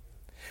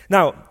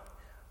 Now,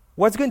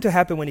 what's going to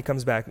happen when He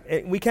comes back?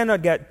 We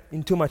cannot get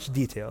in too much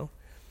detail,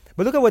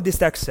 but look at what this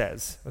text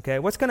says, okay?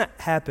 What's going to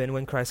happen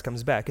when Christ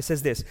comes back? It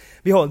says this,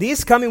 Behold, He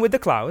is coming with the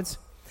clouds.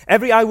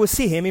 Every eye will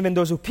see Him, even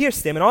those who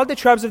pierced Him, and all the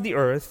tribes of the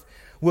earth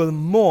will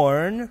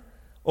mourn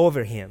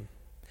over Him.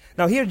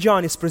 Now here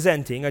John is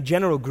presenting a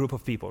general group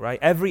of people, right?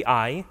 Every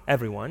eye,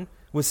 everyone,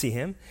 will see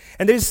Him.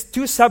 And there's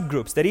two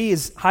subgroups that he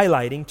is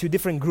highlighting, two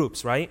different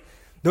groups, right?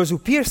 Those who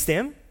pierced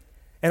Him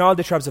and all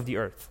the tribes of the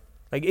earth.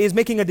 Like he is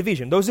making a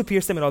division. Those who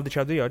pierced Him and all the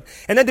tribes of the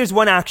earth. And then there's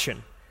one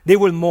action. They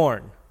will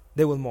mourn.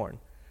 They will mourn.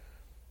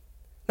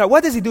 Now, why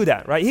does he do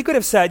that, right? He could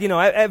have said,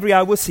 every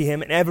eye will see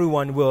him and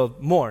everyone will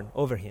mourn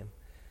over him.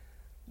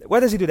 Why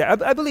does he do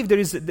that? I believe there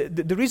is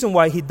the reason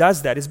why he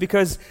does that is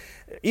because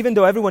even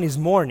though everyone is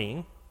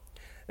mourning,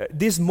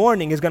 this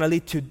mourning is going to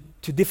lead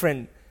to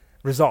different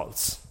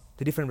results.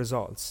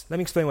 Let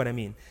me explain what I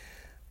mean.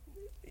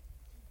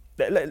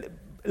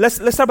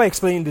 Let's start by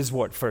explaining this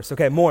word first,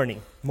 okay?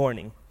 Mourning.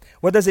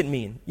 What does it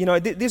mean?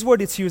 This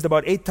word is used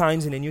about 8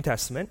 times in the New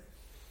Testament.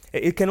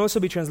 It can also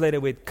be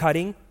translated with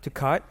cutting, to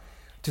cut,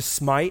 to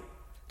smite,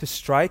 to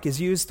strike. Is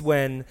used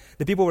when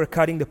the people were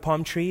cutting the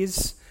palm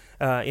trees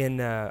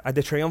at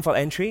the triumphal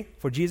entry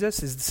for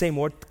Jesus. Is the same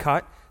word,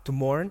 cut, to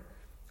mourn.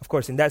 Of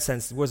course, in that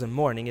sense, it wasn't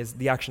mourning, it's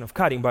the action of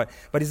cutting, but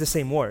it's the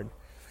same word.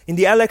 In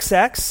the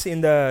LXX,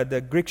 in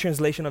the Greek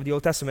translation of the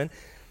Old Testament,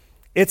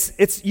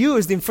 it's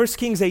used in 1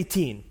 Kings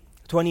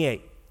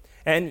 18:28.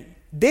 And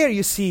there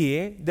you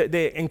see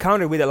the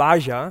encounter with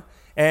Elijah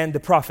and the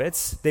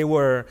prophets. They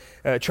were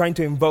trying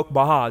to invoke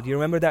Baal. Do you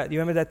remember that? Do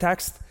you remember that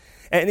text?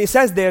 And it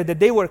says there that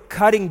they were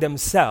cutting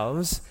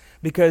themselves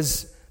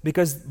because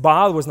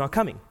Baal was not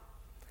coming.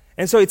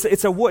 And so it's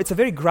a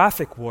very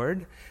graphic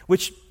word,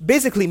 which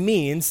basically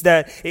means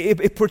that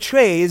it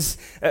portrays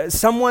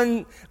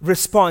someone's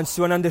response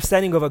to an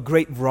understanding of a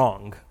great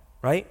wrong,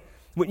 right?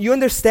 When you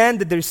understand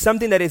that there's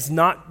something that is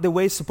not the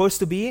way it's supposed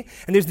to be,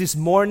 and there's this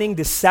mourning,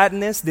 this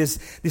sadness,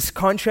 this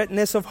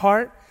contriteness of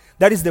heart,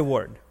 that is the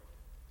word.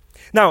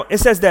 Now, it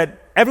says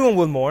that everyone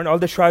will mourn, all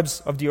the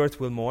tribes of the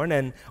earth will mourn,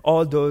 and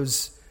all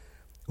those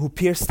who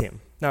pierced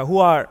him. Now, who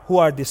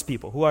are these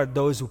people? Who are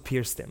those who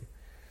pierced him?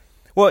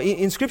 Well,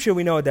 in Scripture,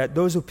 we know that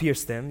those who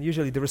pierced him,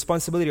 usually the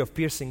responsibility of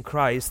piercing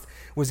Christ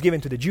was given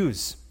to the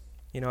Jews.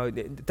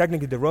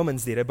 Technically the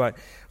Romans did it, but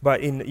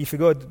if you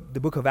go to the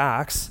book of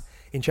Acts,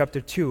 in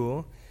chapter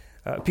 2,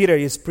 Peter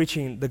is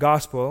preaching the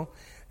gospel,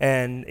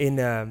 and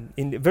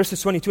in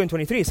verses 22 and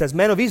 23, it says,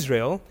 "Men of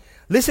Israel,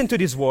 listen to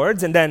these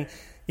words," and then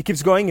it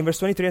keeps going in verse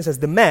 23 and says,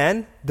 "The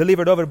man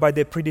delivered over by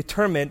the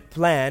predetermined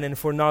plan and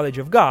foreknowledge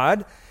of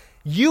God,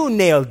 you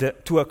nailed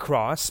to a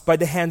cross by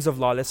the hands of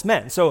lawless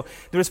men." So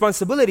the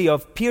responsibility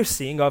of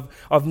piercing,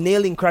 of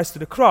nailing Christ to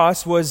the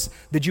cross was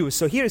the Jews.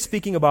 So here it's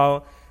speaking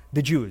about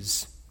the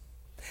Jews.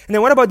 And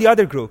then what about the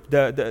other group,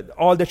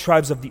 all the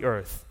tribes of the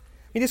earth?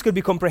 This could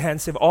be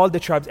comprehensive, all the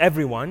tribes,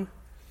 everyone.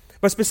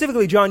 But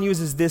specifically, John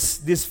uses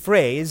this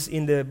phrase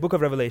in the book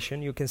of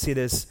Revelation. You can see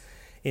this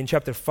in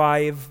chapter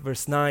 5,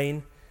 verse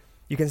 9.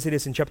 You can see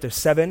this in chapter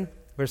 7,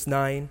 verse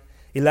 9.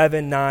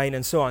 11, 9,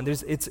 and so on.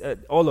 It's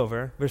all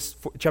over.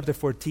 Chapter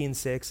 14,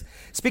 6.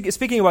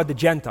 Speaking about the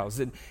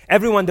Gentiles,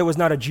 everyone that was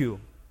not a Jew.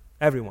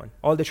 Everyone.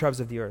 All the tribes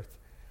of the earth.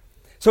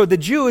 So the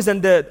Jews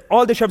and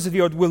all the tribes of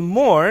the earth will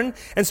mourn.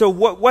 And so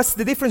what's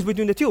the difference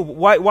between the two?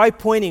 Why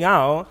pointing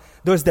out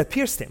those that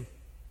pierced him?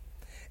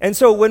 And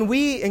so when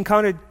we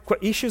encounter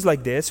issues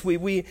like this,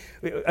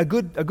 a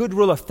good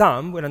rule of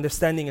thumb when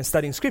understanding and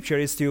studying Scripture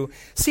is to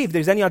see if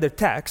there's any other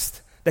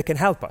text that can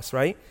help us,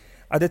 right?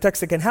 Other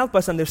texts that can help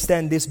us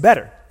understand this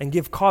better and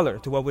give color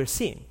to what we're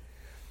seeing.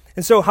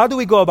 And so how do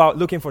we go about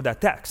looking for that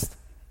text?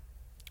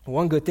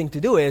 One good thing to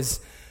do is,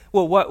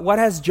 what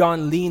has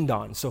John leaned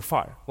on so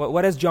far?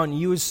 What has John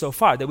used so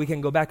far that we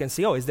can go back and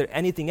see, is there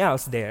anything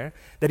else there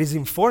that is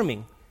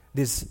informing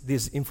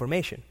this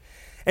information?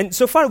 And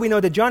so far we know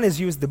that John has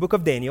used the book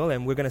of Daniel,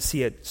 and we're going to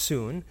see it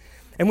soon.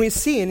 And we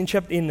see in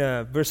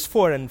verse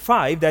 4 and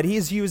 5 that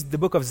he's used the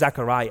book of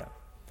Zechariah.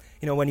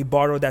 When he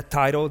borrowed that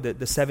title,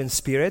 the 7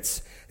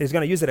 spirits, he's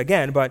going to use it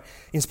again, but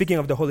in speaking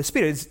of the Holy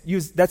Spirit,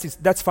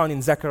 that's found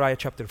in Zechariah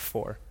chapter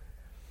 4.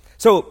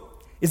 So,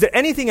 is there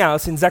anything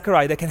else in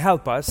Zechariah that can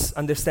help us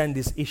understand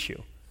this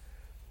issue?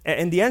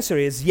 And the answer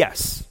is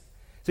yes.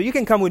 So you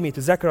can come with me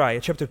to Zechariah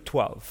chapter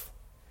 12.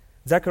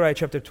 Zechariah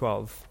chapter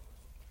 12,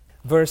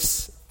 you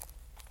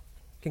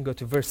can go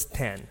to verse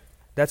 10.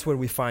 That's where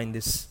we find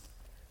this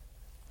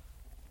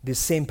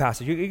same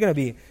passage. You're going to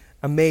be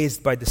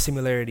amazed by the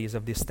similarities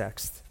of this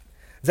text.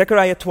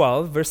 Zechariah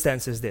 12, verse 10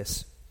 says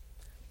this: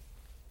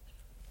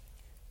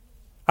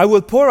 "I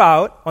will pour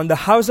out on the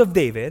house of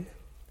David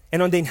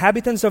and on the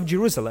inhabitants of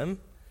Jerusalem,"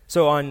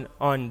 so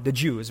on the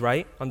Jews,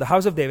 right? On the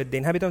house of David, the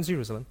inhabitants of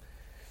Jerusalem,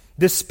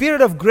 "the spirit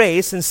of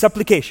grace and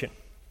supplication."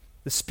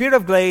 The spirit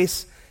of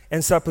grace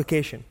and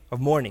supplication,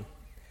 of mourning.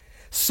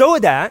 So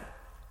that,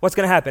 what's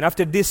going to happen?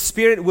 After this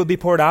spirit will be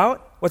poured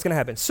out, what's going to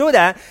happen? So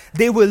that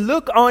they will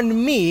look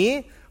on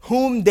me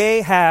whom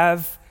they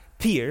have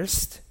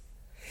pierced,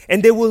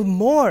 and they will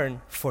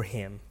mourn for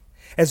him,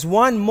 as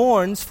one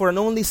mourns for an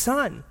only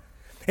son.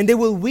 And they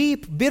will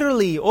weep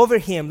bitterly over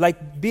him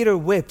like bitter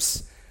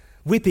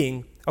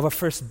weeping of a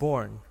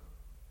firstborn.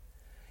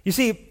 You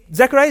see,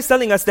 Zechariah is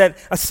telling us that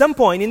at some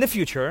point in the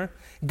future,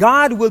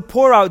 God will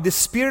pour out the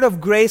spirit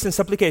of grace and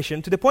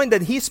supplication to the point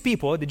that his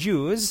people, the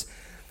Jews,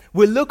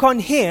 will look on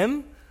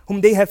him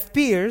whom they have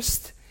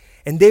pierced,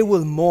 and they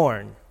will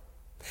mourn.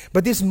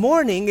 But this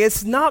mourning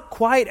is not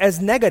quite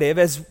as negative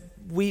as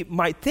we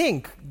might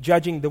think,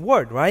 judging the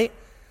word, right?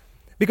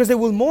 Because they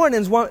will mourn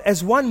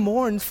as one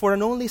mourns for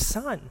an only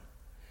son.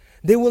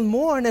 They will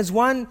mourn as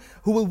one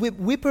who will weep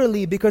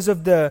weeperly because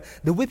of the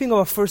weeping of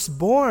a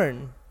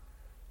firstborn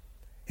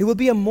It will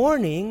be a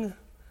morning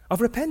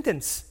of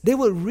repentance. They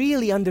will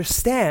really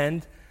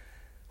understand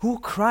who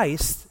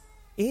Christ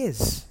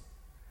is.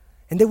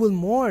 And they will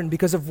mourn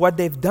because of what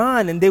they've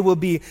done, and they will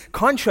be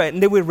contrite,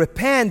 and they will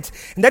repent.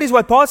 And that is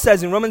why Paul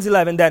says in Romans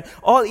 11 that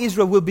all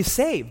Israel will be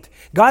saved.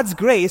 God's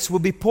grace will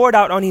be poured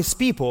out on His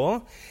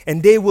people,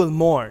 and they will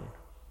mourn.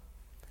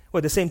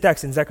 Well, the same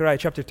text in Zechariah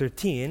chapter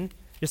 13,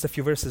 just a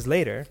few verses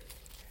later,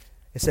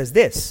 it says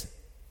this: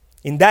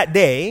 in that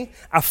day,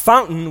 a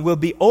fountain will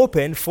be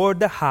opened for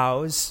the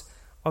house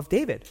of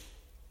David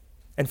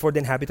and for the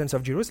inhabitants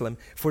of Jerusalem,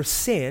 for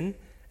sin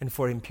and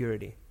for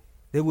impurity.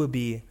 They will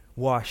be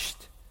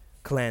washed,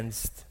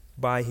 cleansed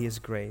by His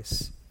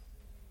grace.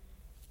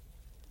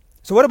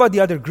 So what about the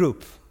other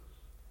group?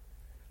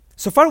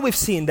 So far we've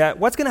seen that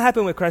what's going to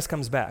happen when Christ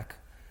comes back?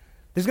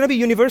 There's going to be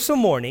universal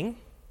mourning,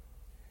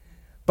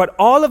 but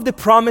all of the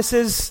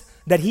promises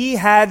that He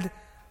had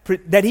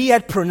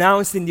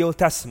pronounced in the Old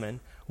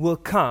Testament will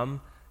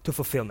come to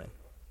fulfillment.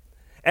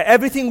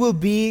 Everything will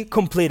be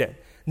completed.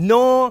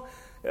 No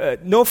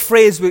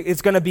phrase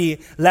is going to be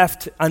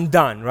left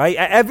undone, right?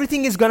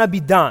 Everything is going to be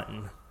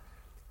done.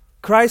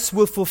 Christ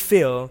will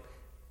fulfill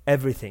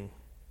everything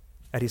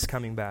at His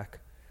coming back.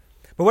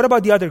 But what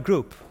about the other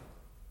group?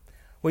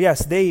 Well,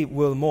 yes, they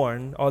will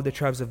mourn, all the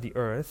tribes of the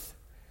earth,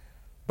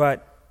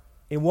 but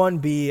it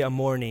won't be a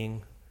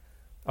mourning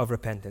of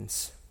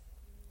repentance.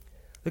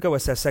 Look at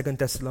what says 2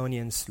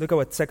 Thessalonians. Look at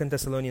what 2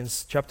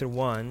 Thessalonians chapter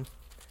 1,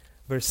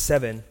 verse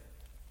 7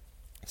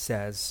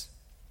 says.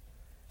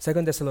 2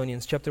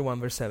 Thessalonians chapter 1,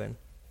 verse 7.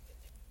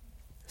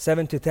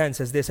 7 to 10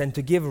 says this: and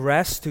to give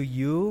rest to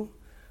you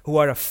who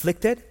are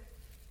afflicted,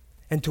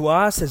 and to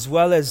us as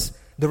well as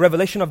the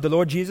revelation of the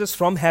Lord Jesus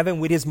from heaven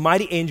with His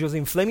mighty angels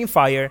in flaming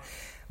fire.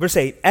 Verse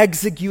 8,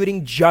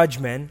 executing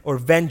judgment or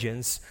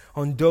vengeance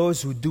on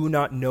those who do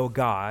not know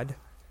God,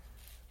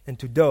 and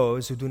to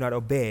those who do not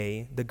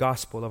obey the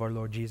gospel of our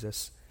Lord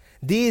Jesus.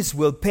 These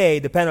will pay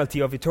the penalty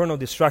of eternal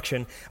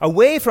destruction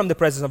away from the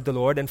presence of the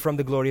Lord and from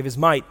the glory of His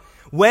might,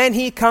 when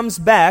He comes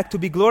back to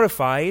be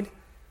glorified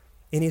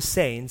in His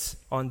saints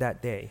on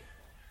that day.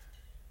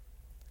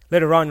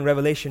 Later on in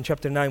Revelation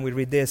chapter 9, we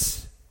read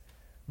this,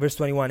 verse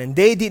 21, and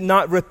they did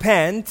not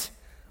repent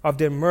of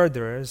their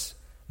murders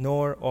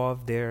nor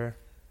of their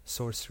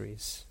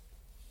sorceries.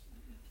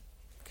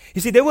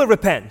 You see, they will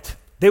repent.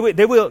 They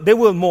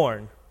will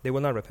mourn. They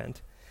will not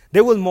repent.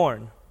 They will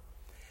mourn.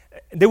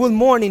 They will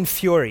mourn in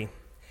fury.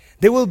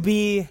 They will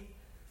be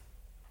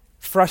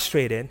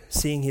frustrated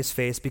seeing His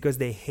face because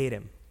they hate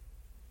Him.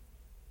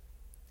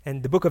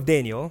 And the book of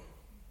Daniel,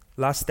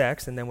 last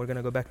text, and then we're going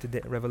to go back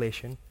to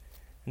Revelation,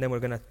 and then we're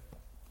going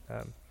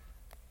to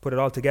put it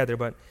all together.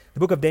 But the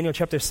book of Daniel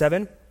chapter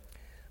 7,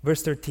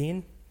 verse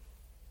 13,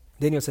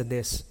 Daniel said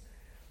this: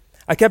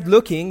 I kept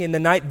looking in the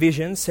night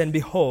visions, and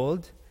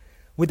behold,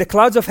 with the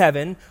clouds of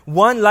heaven,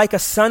 one like a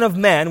son of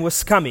man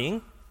was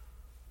coming.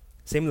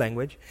 Same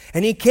language.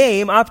 And he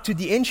came up to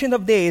the Ancient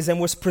of Days and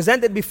was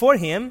presented before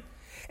Him.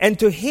 And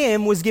to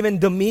Him was given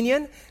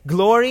dominion,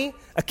 glory,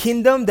 a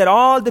kingdom that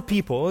all the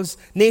peoples,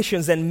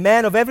 nations, and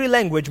men of every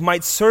language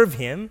might serve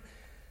Him.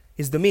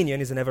 His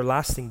dominion is an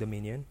everlasting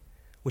dominion,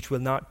 which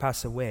will not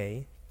pass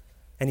away.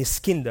 And His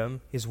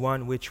kingdom is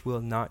one which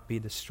will not be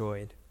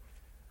destroyed.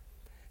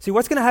 See,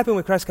 what's going to happen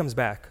when Christ comes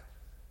back?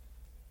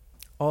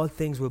 All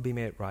things will be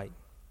made right.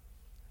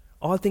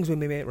 All things will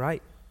be made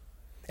right.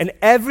 And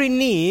every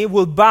knee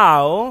will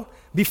bow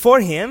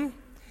before Him,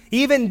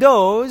 even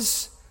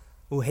those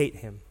who hate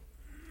Him.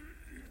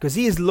 Because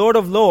He is Lord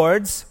of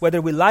Lords,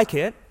 whether we like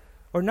it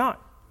or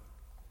not.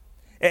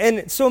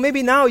 And so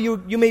maybe now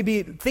you may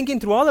be thinking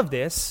through all of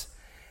this,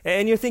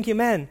 and you're thinking,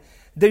 man,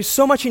 there's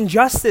so much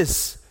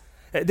injustice.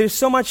 There's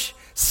so much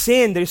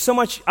sin. There's so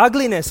much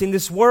ugliness in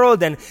this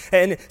world, and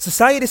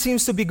society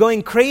seems to be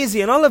going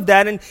crazy and all of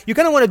that, and you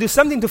kind of want to do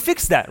something to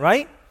fix that,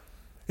 right?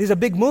 There's a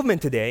big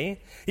movement today.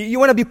 You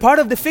want to be part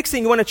of the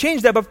fixing. You want to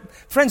change that. But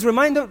friends,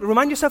 remind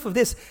yourself of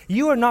this.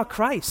 You are not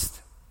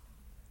Christ.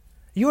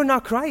 You are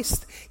not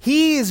Christ.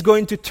 He is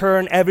going to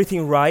turn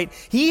everything right.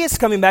 He is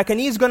coming back and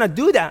He is going to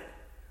do that.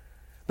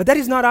 But that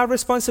is not our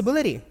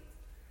responsibility.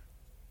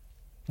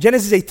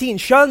 Genesis 18,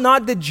 shall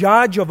not the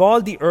judge of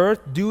all the earth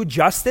do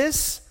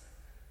justice?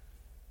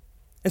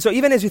 And so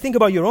even as you think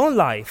about your own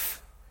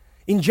life,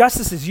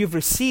 injustices you've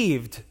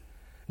received,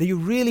 that you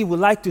really would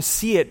like to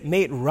see it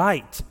made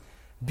right,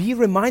 be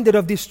reminded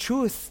of this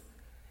truth.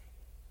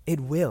 It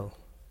will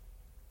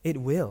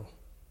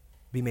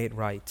be made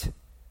right.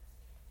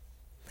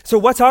 So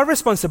what's our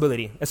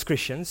responsibility as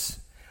Christians?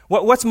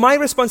 What's my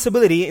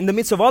responsibility in the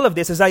midst of all of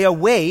this as I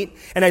await,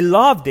 and I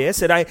love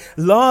this, and I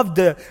love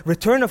the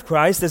return of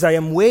Christ, as I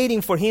am waiting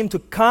for Him to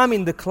come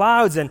in the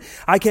clouds, and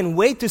I can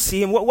wait to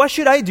see Him. What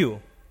should I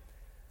do?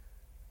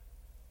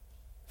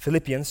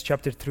 Philippians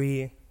chapter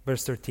 3,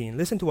 verse 13.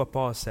 Listen to what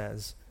Paul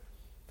says.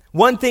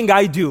 One thing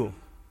I do.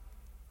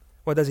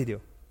 What does he do?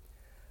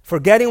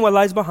 Forgetting what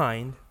lies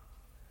behind,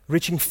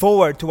 reaching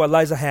forward to what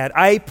lies ahead,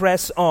 I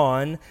press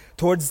on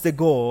towards the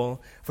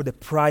goal for the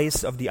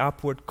prize of the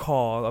upward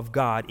call of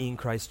God in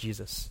Christ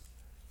Jesus.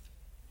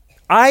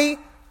 I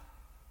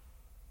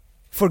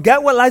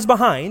forget what lies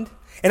behind,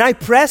 and I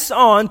press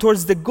on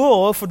towards the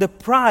goal for the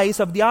prize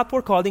of the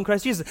upward call in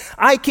Christ Jesus.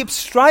 I keep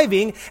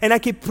striving and I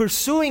keep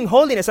pursuing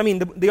holiness. I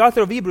mean, the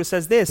author of Hebrews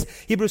says this,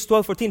 Hebrews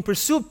 12:14,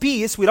 pursue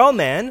peace with all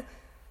men,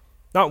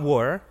 not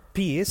war,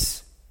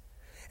 peace,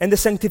 and the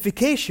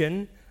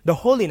sanctification, the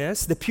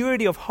holiness, the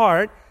purity of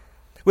heart,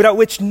 without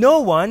which no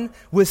one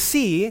will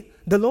see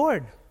the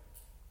Lord.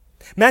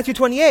 Matthew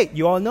 28,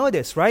 you all know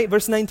this, right?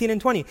 Verse 19 and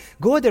 20.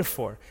 Go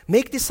therefore,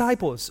 make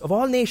disciples of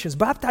all nations,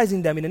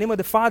 baptizing them in the name of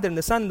the Father and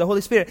the Son and the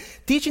Holy Spirit,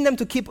 teaching them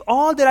to keep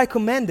all that I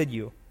commanded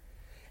you.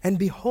 And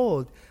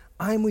behold,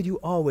 I am with you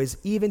always,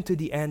 even to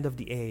the end of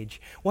the age.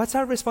 What's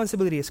our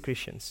responsibility as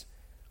Christians?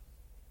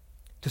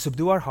 To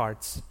subdue our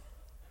hearts,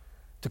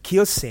 to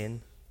kill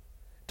sin,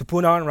 to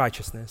put on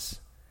righteousness,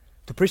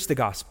 to preach the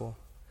gospel,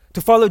 to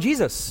follow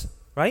Jesus,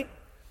 right?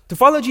 To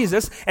follow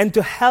Jesus and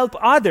to help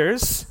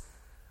others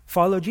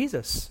follow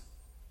Jesus.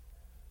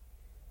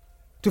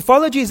 To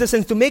follow Jesus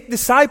and to make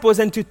disciples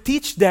and to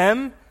teach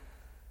them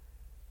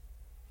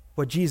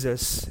what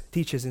Jesus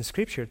teaches in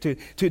Scripture.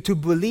 To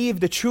believe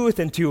the truth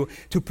and to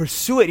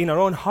pursue it in our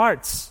own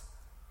hearts.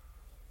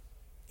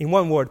 In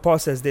one word, Paul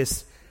says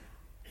this,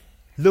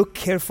 look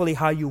carefully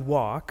how you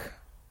walk,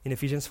 in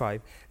Ephesians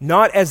 5,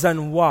 not as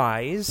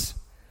unwise,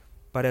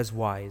 but as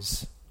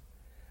wise,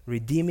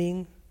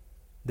 redeeming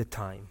the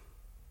time.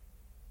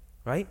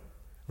 Right?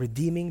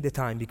 Redeeming the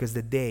time because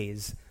the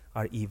days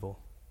are evil.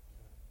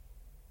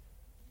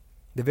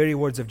 The very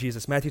words of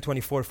Jesus, Matthew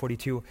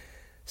 24:42,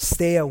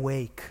 stay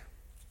awake.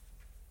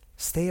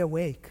 Stay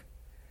awake,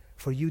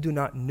 for you do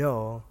not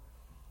know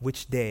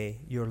which day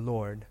your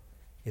Lord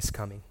is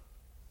coming.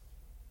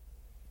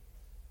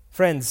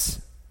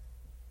 Friends,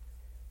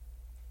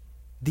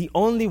 the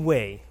only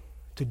way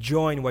to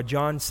join what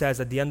John says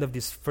at the end of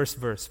this first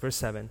verse, verse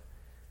 7,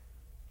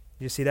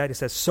 you see that? It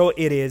says, so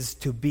it is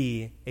to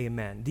be,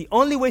 amen. The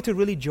only way to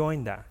really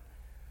join that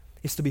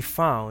is to be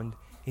found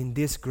in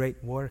this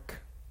great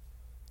work.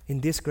 In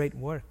this great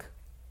work.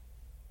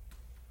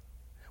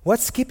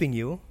 What's keeping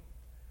you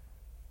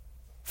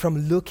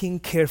from looking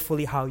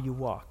carefully how you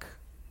walk?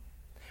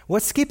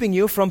 What's keeping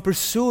you from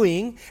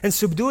pursuing and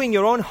subduing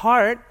your own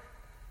heart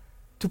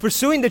to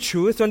pursuing the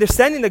truth, to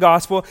understanding the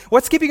gospel?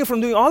 What's keeping you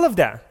from doing all of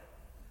that?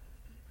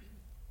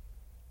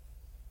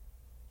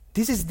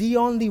 This is the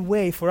only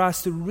way for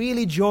us to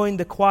really join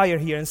the choir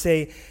here and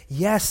say,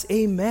 yes,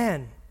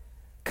 amen.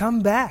 Come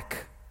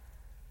back.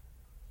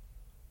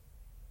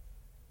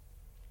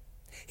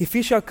 If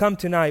he shall come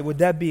tonight, would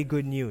that be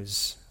good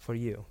news for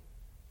you?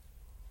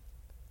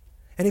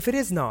 And if it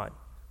is not,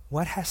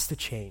 what has to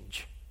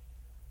change?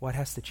 What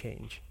has to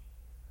change?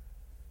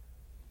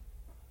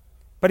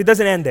 But it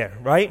doesn't end there,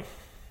 right?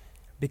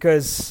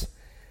 Because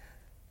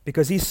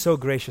he's so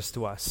gracious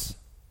to us.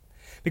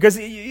 Because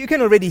you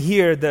can already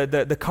hear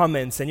the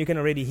comments and you can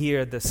already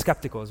hear the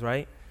skepticals,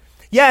 right?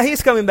 Yeah,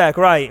 he's coming back,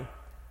 right?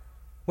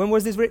 When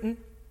was this written?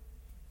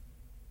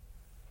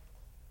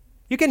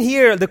 You can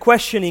hear the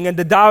questioning and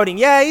the doubting.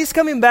 Yeah, he's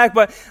coming back,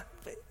 but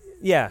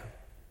yeah,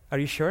 are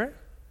you sure?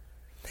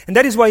 And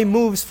that is why he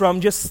moves from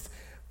just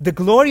the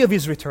glory of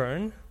his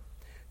return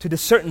to the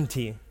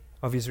certainty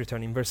of his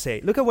return in verse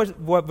 8. Look at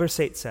what verse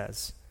 8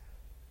 says.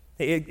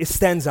 It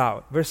stands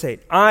out. Verse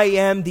 8, I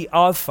am the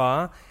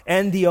Alpha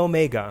and the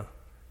Omega,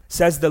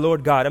 says the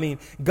Lord God. I mean,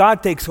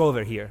 God takes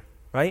over here,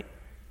 right?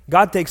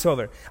 God takes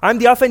over. I'm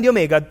the Alpha and the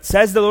Omega,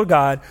 says the Lord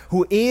God,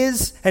 who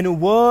is and who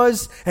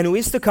was and who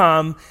is to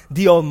come,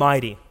 the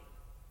Almighty.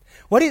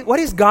 What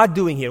is God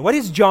doing here? What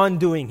is John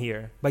doing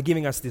here by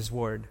giving us this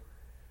word?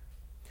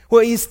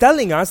 Well, he's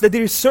telling us that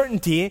there is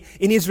certainty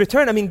in his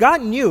return. I mean,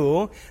 God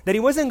knew that he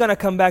wasn't going to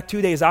come back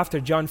 2 days after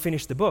John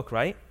finished the book,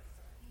 right?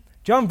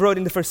 John wrote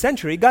in the first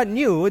century. God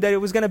knew that it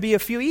was going to be a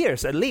few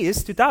years, at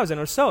least 2,000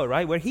 or so,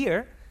 right? We're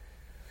here.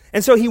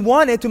 And so he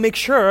wanted to make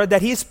sure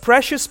that his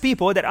precious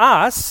people, that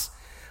us,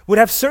 would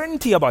have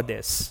certainty about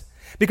this.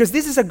 Because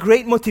this is a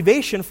great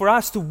motivation for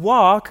us to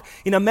walk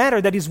in a manner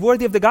that is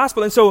worthy of the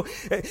gospel. And so,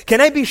 can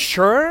I be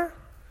sure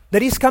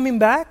that he's coming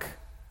back?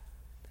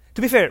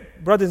 To be fair,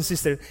 brothers and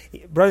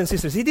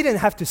sisters, he didn't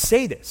have to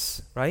say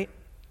this, right?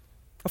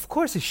 Of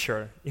course he's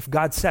sure. If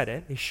God said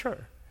it, he's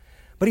sure.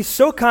 But he's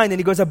so kind and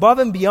he goes above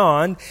and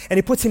beyond and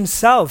he puts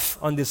himself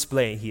on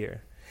display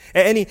here.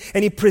 And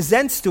he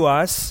presents to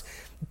us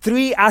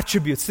three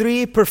attributes,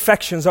 three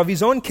perfections of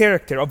his own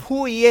character, of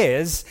who he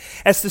is,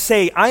 as to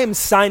say, I am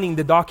signing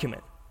the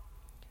document.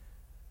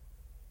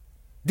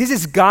 This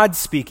is God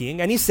speaking,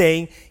 and he's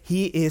saying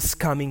he is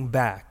coming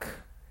back.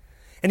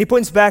 And he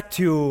points back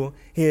to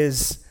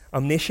his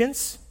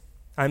omniscience,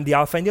 I'm the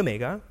Alpha and the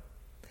Omega,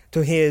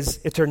 to his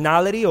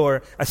eternality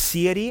or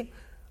aseity,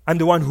 I'm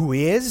the one who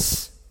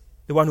is,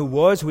 the one who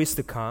was, who is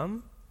to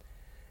come.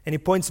 And he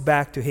points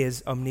back to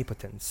his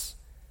omnipotence,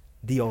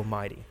 the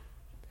Almighty.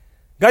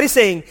 God is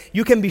saying,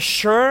 you can be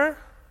sure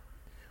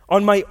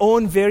on my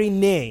own very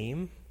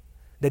name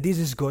that this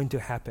is going to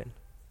happen.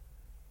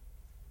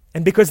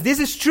 And because this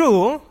is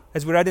true,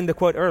 as we read in the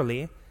quote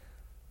early,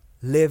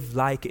 live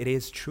like it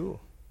is true.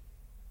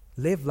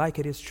 Live like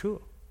it is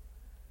true.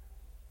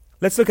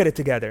 Let's look at it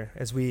together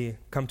as we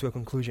come to a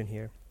conclusion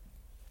here.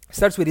 It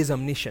starts with his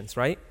omniscience,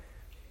 right?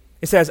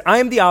 It says, I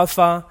am the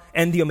Alpha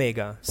and the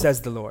Omega,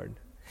 says the Lord.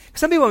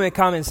 Some people may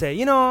come and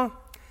say,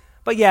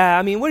 but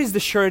what is the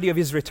surety of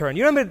his return?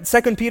 You remember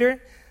 2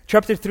 Peter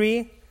chapter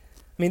 3?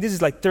 This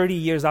is like 30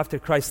 years after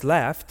Christ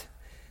left.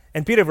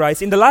 And Peter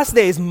writes, in the last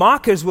days,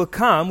 mockers will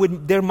come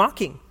with their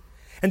mocking.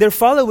 And they're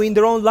following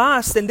their own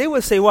lust. And they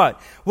will say what?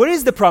 Where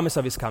is the promise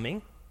of his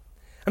coming?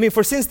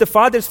 For since the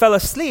fathers fell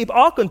asleep,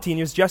 all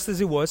continues just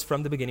as it was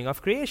from the beginning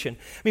of creation.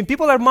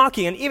 People are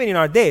mocking, and even in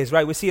our days,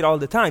 right, we see it all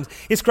the time.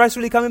 Is Christ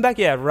really coming back?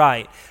 Yeah,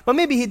 right. But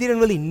maybe he didn't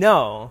really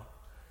know.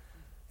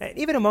 And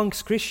even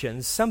amongst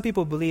Christians, some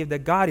people believe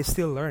that God is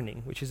still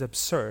learning, which is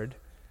absurd.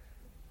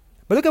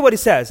 But look at what it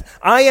says.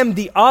 I am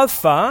the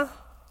Alpha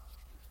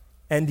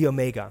and the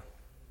Omega.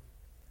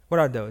 What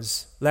are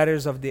those?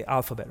 Letters of the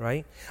alphabet,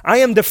 right? I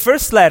am the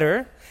first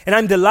letter, and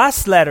I'm the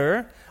last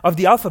letter of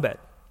the alphabet.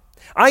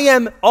 I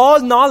am all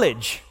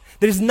knowledge.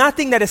 There is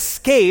nothing that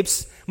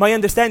escapes my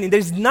understanding. There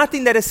is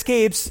nothing that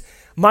escapes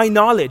my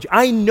knowledge.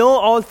 I know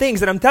all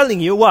things. And I'm telling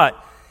you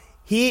what?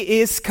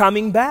 He is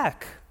coming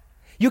back.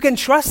 You can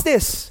trust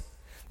this.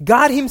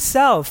 God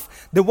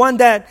himself, the one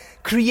that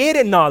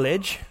created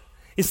knowledge,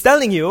 is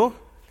telling you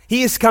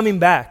he is coming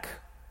back.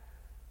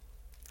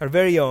 Our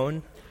very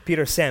own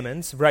Peter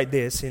Sammons wrote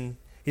this in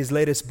his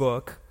latest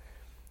book,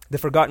 The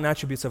Forgotten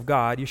Attributes of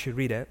God. You should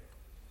read it.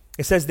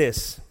 It says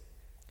this.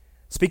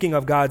 Speaking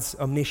of God's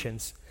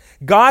omniscience,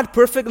 God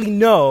perfectly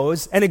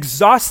knows and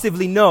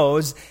exhaustively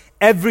knows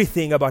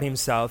everything about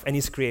himself and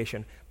his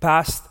creation,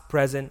 past,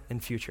 present,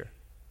 and future.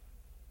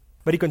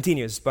 But he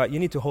continues, but you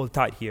need to hold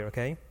tight here,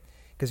 okay?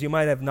 Because you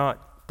might have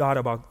not thought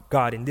about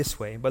God in this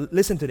way. But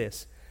listen to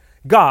this.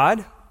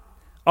 God,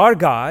 our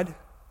God,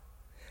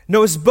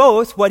 knows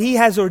both what he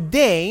has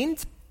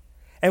ordained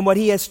and what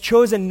he has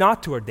chosen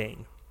not to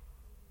ordain.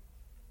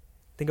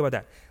 Think about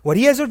that. What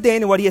he has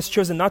ordained and what he has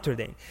chosen not to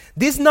ordain.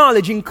 This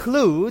knowledge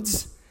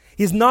includes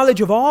his knowledge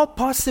of all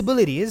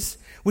possibilities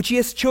which he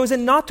has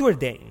chosen not to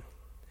ordain,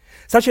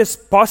 such as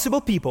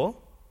possible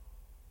people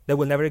that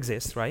will never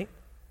exist, right?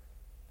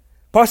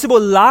 Possible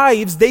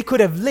lives they could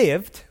have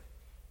lived,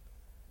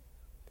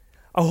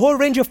 a whole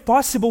range of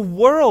possible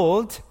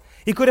world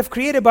he could have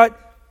created but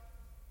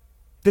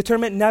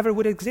determined never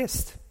would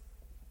exist.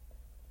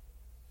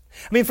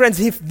 Friends,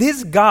 if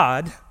this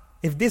God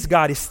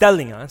is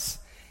telling us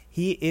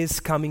he is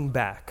coming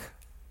back,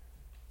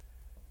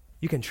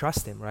 you can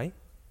trust him, right?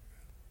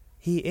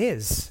 He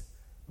is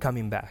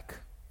coming back.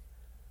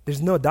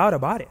 There's no doubt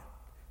about it.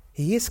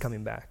 He is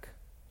coming back.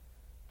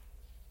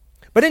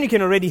 But then you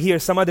can already hear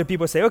some other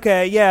people say,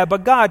 okay, yeah,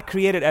 but God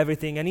created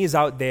everything and he's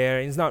out there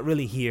and he's not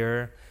really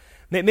here.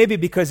 Maybe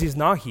because he's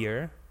not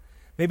here,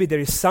 maybe there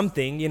is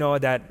something,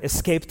 that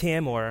escaped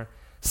him, or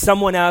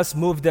someone else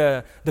moved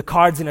the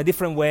cards in a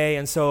different way,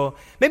 and so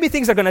maybe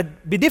things are going to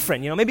be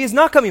different. Maybe he's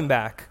not coming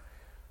back.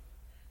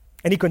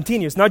 And he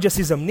continues, not just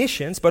his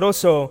omniscience, but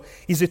also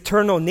his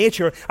eternal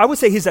nature. I would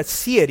say his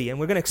aseity, and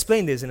we're going to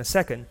explain this in a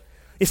second.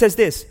 He says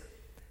this,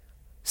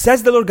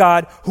 says the Lord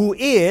God, who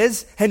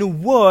is and who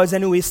was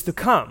and who is to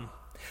come.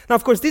 Now,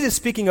 of course, this is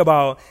speaking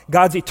about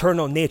God's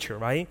eternal nature,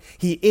 right?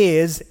 He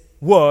is,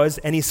 was,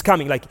 and he's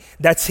coming. Like,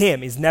 that's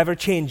him. He's never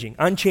changing,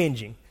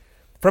 unchanging.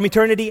 From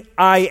eternity,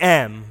 I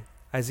am.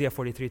 Isaiah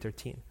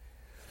 43:13.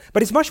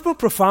 But it's much more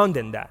profound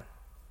than that,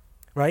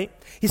 right?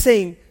 He's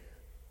saying,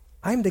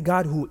 I'm the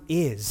God who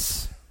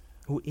is.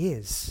 Who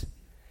is.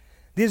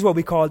 This is what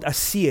we call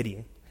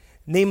aseity.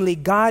 Namely,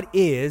 God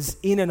is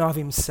in and of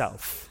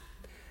himself.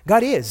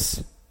 God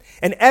is.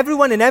 And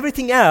everyone and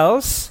everything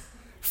else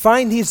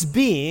find his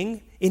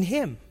being in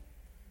him.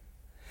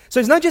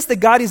 So it's not just that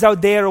God is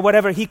out there or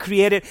whatever he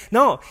created.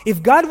 No,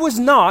 if God was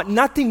not,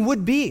 nothing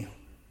would be.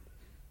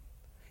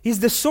 He's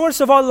the source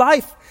of all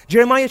life.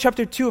 Jeremiah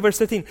chapter 2, verse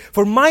 13.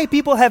 For my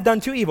people have done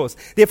two evils.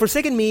 They have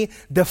forsaken me,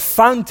 the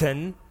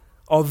fountain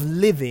of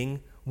living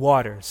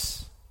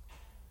waters.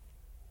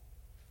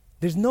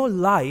 There's no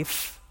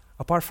life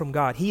apart from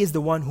God. He is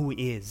the one who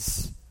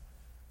is.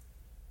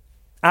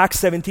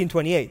 Acts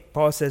 17:28,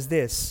 Paul says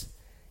this,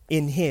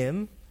 in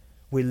him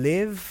we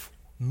live,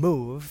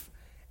 move,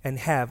 and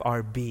have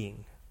our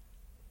being.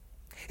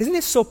 Isn't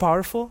this so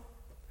powerful?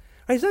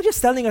 Right? It's not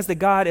just telling us that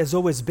God has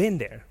always been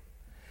there.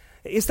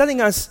 It's telling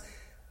us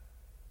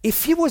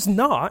if he was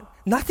not,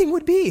 nothing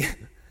would be.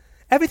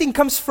 Everything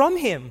comes from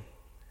him.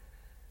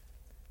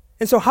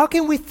 And so how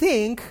can we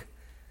think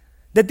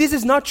that this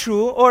is not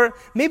true? Or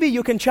maybe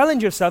you can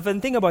challenge yourself and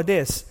think about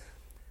this.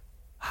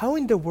 How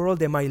in the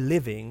world am I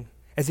living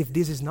as if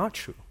this is not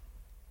true,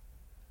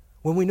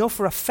 when we know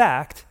for a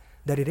fact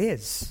that it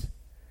is?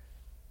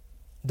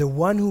 The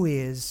one who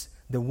is,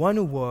 the one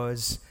who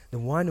was, the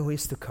one who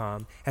is to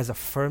come has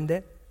affirmed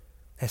it,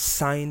 has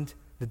signed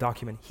the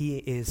document. He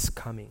is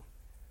coming.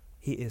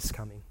 He is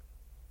coming.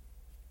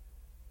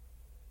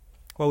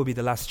 What would be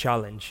the last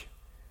challenge?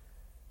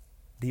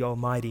 The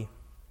Almighty.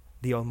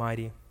 The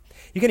Almighty.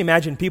 You can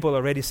imagine people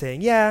already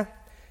saying, yeah,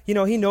 he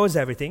knows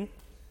everything,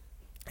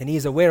 and he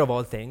is aware of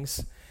all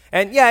things,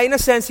 And yeah, in a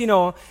sense,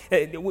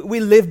 we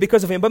live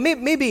because of him. But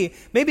maybe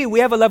we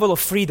have a level of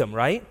freedom,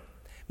 right?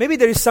 Maybe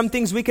there is some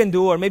things we can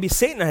do, or maybe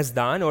Satan has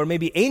done, or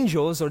maybe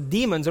angels or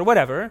demons or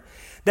whatever,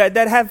 that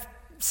have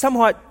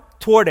somewhat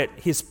thwarted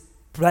his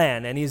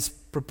plan and his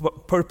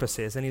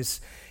purposes and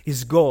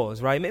his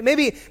goals, right?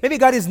 Maybe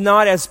God is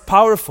not as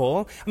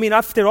powerful. I mean,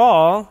 after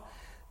all,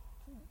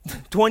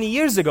 20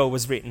 years ago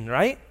was written,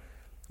 right?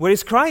 Where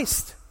is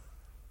Christ?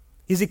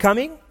 Is he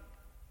coming?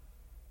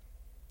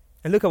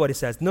 And look at what it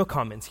says. No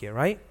comments here,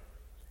 right?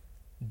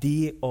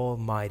 The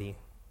Almighty.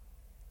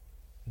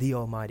 The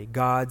Almighty.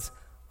 God's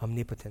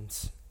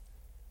omnipotence.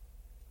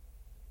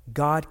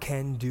 God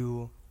can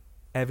do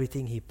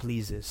everything he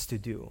pleases to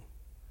do.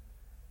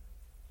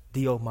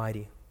 The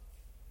Almighty.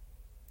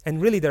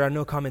 And really, there are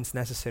no comments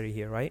necessary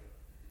here, right?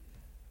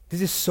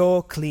 This is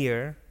so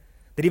clear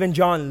that even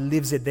John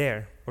leaves it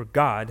there, or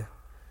God.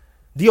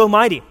 The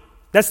Almighty.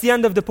 That's the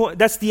end of the point.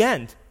 That's the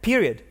end.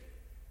 Period.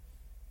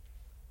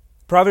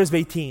 Proverbs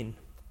 18,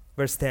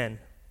 verse 10.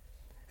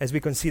 As we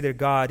consider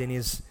God in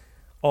his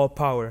all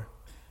power,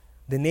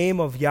 the name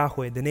of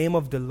Yahweh, the name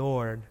of the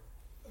Lord,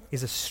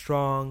 is a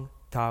strong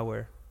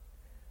tower.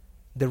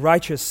 The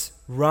righteous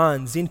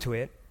runs into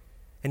it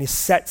and is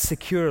set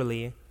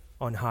securely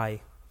on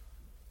high.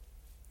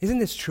 Isn't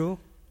this true?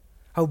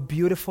 How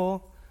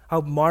beautiful,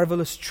 how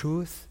marvelous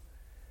truth.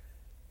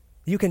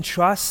 You can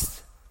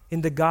trust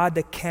in the God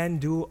that can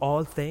do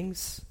all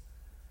things.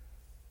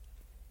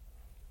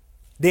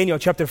 Daniel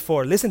chapter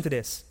 4, listen to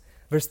this.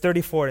 Verse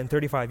 34 and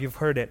 35, you've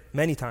heard it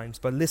many times,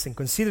 but listen,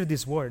 consider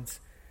these words.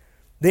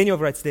 Daniel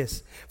writes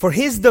this, "For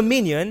his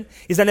dominion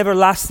is an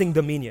everlasting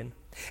dominion,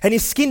 and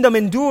his kingdom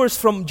endures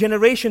from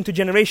generation to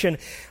generation.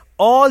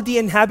 All the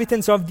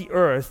inhabitants of the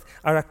earth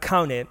are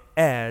accounted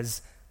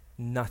as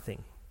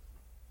nothing."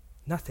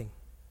 Nothing.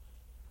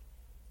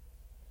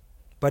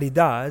 But he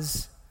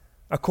does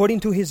according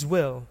to his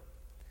will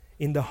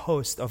in the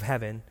host of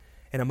heaven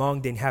and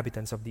among the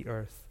inhabitants of the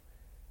earth.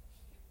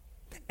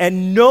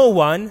 And no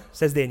one,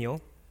 says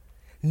Daniel,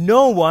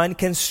 no one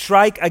can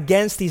strike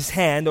against his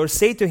hand or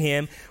say to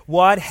him,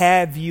 "What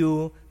have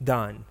you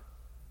done?"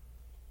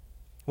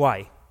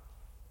 Why?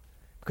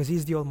 Because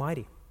he's the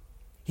Almighty.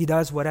 He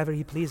does whatever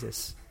he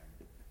pleases.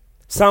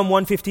 Psalm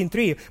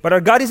 115:3, "But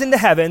our God is in the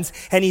heavens,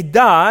 and he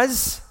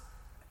does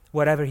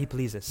whatever he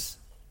pleases."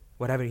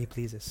 Whatever he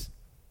pleases.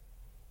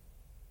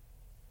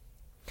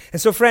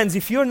 And so, friends,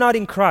 if you're not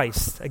in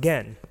Christ,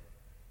 again,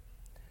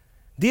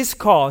 this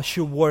call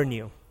should warn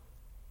you.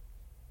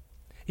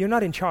 You're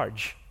not in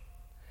charge.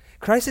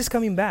 Christ is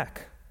coming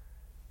back.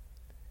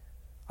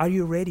 Are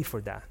you ready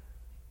for that?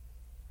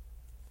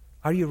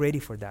 Are you ready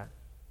for that?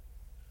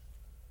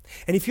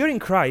 And if you're in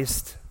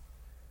Christ,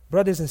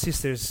 brothers and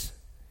sisters,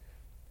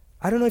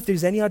 I don't know if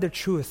there's any other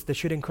truth that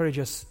should encourage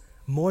us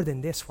more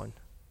than this one.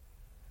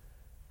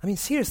 I mean,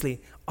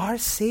 seriously, our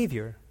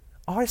Savior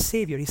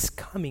is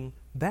coming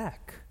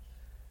back.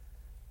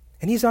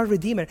 And he's our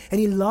Redeemer, and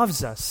he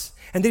loves us.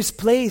 And there's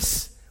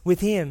place with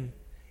him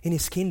in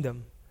his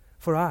kingdom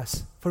for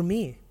us, for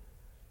me.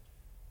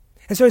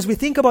 And so as we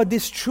think about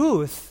this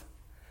truth,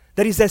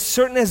 that is as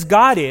certain as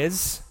God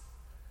is,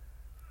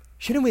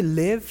 shouldn't we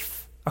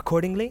live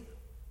accordingly?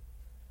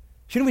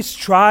 Shouldn't we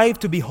strive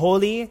to be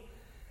holy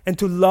and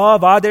to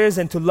love others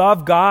and to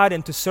love God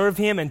and to serve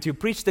him and to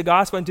preach the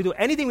gospel and to do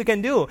anything we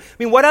can do? I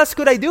mean, what else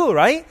could I do,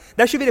 right?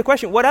 That should be the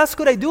question. What else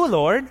could I do,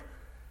 Lord?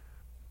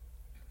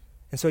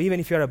 And so even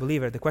if you're a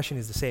believer, the question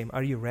is the same.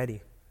 Are you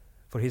ready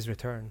for his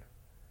return?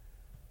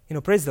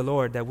 Praise the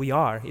Lord that we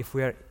are, if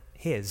we are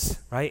his,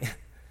 right?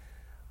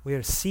 We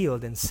are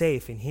sealed and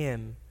safe in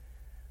him.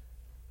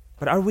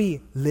 But are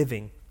we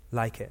living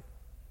like it?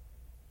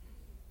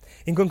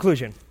 In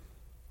conclusion,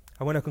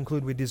 I want to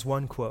conclude with this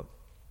one quote,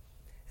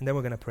 and then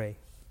we're going to pray.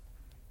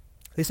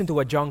 Listen to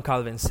what John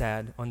Calvin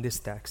said on this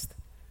text,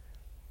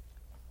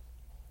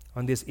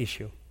 on this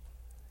issue.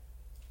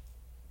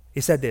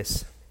 He said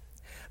this,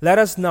 "Let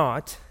us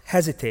not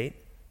hesitate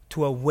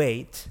to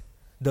await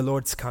the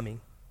Lord's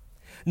coming,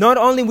 not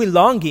only with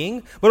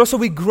longing, but also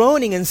with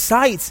groaning and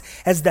sighs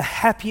as the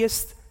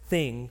happiest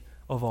thing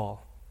of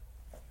all."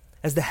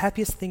 As the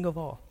happiest thing of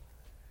all.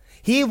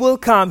 He will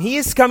come. He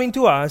is coming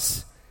to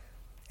us,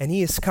 and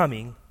he is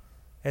coming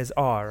as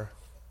our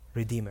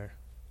Redeemer.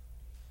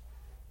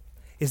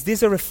 Is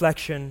this a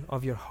reflection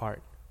of your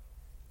heart?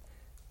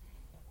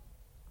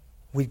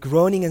 With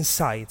groaning and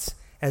sighs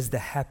as the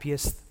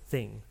happiest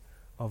thing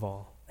of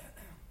all.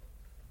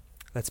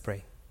 Let's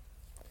pray.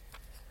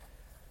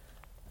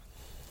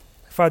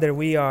 Father,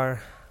 we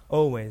are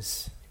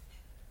always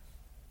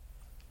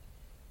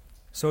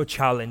so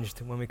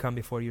challenged when we come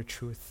before your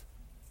truth.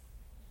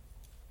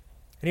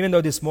 And even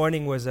though this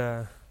morning was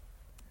a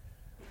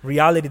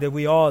reality that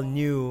we all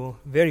knew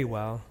very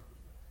well,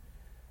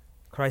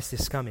 Christ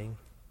is coming.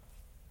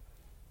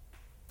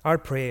 Our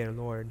prayer,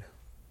 Lord,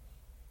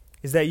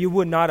 is that you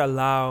would not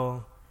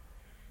allow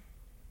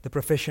the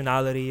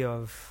professionality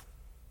of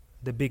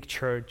the big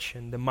church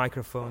and the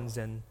microphones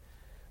and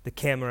the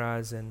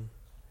cameras, and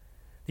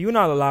you would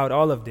not allow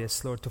all of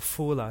this, Lord, to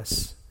fool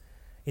us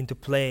into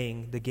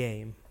playing the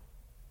game.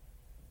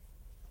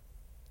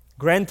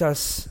 Grant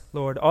us,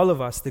 Lord, all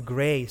of us, the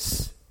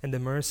grace and the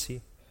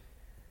mercy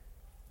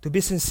to be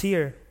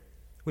sincere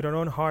with our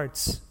own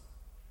hearts.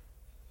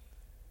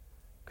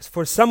 Because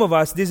for some of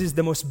us, this is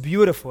the most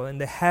beautiful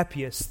and the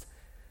happiest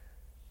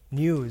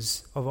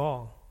news of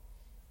all.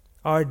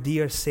 Our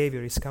dear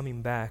Savior is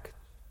coming back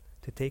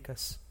to take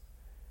us.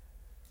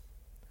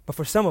 But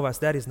for some of us,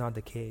 that is not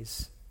the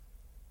case.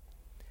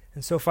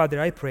 And so,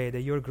 Father, I pray that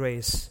your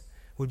grace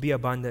would be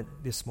abundant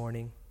this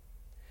morning.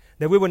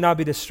 That we would not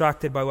be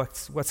distracted by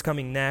what's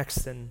coming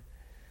next and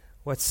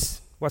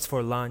what's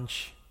for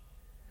lunch.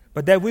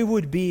 But that we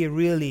would be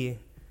really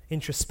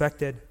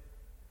introspected.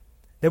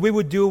 That we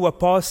would do what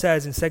Paul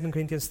says in 2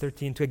 Corinthians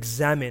 13, to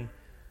examine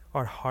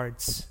our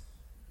hearts,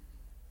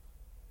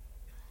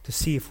 to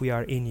see if we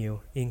are in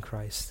you, in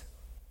Christ.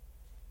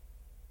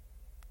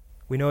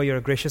 We know you're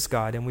a gracious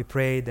God, and we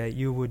pray that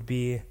you would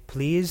be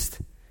pleased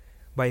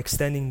by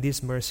extending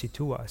this mercy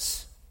to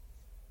us.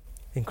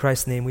 In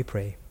Christ's name we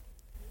pray.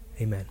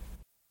 Amen.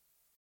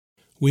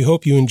 We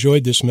hope you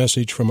enjoyed this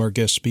message from our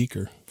guest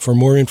speaker. For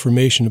more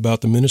information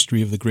about the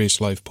ministry of the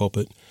Grace Life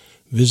Pulpit,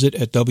 visit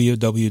at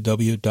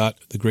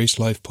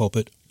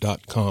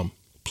www.thegracelifepulpit.com.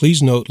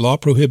 Please note, law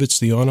prohibits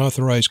the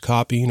unauthorized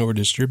copying or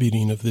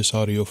distributing of this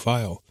audio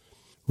file.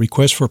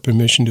 Requests for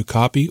permission to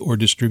copy or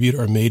distribute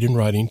are made in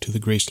writing to the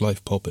Grace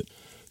Life Pulpit.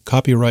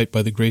 Copyright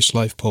by the Grace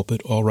Life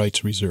Pulpit, all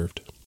rights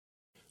reserved.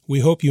 We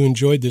hope you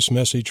enjoyed this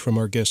message from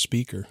our guest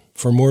speaker.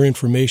 For more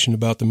information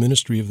about the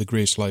ministry of the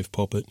Grace Life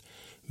Pulpit,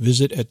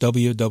 visit at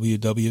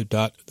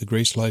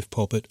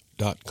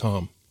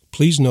www.thegracelifepulpit.com.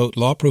 Please note,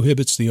 law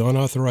prohibits the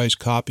unauthorized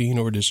copying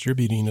or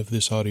distributing of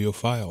this audio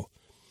file.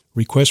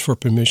 Requests for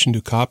permission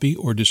to copy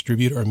or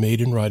distribute are made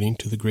in writing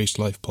to the Grace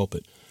Life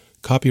Pulpit.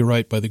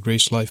 Copyright by the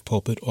Grace Life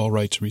Pulpit, all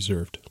rights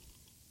reserved.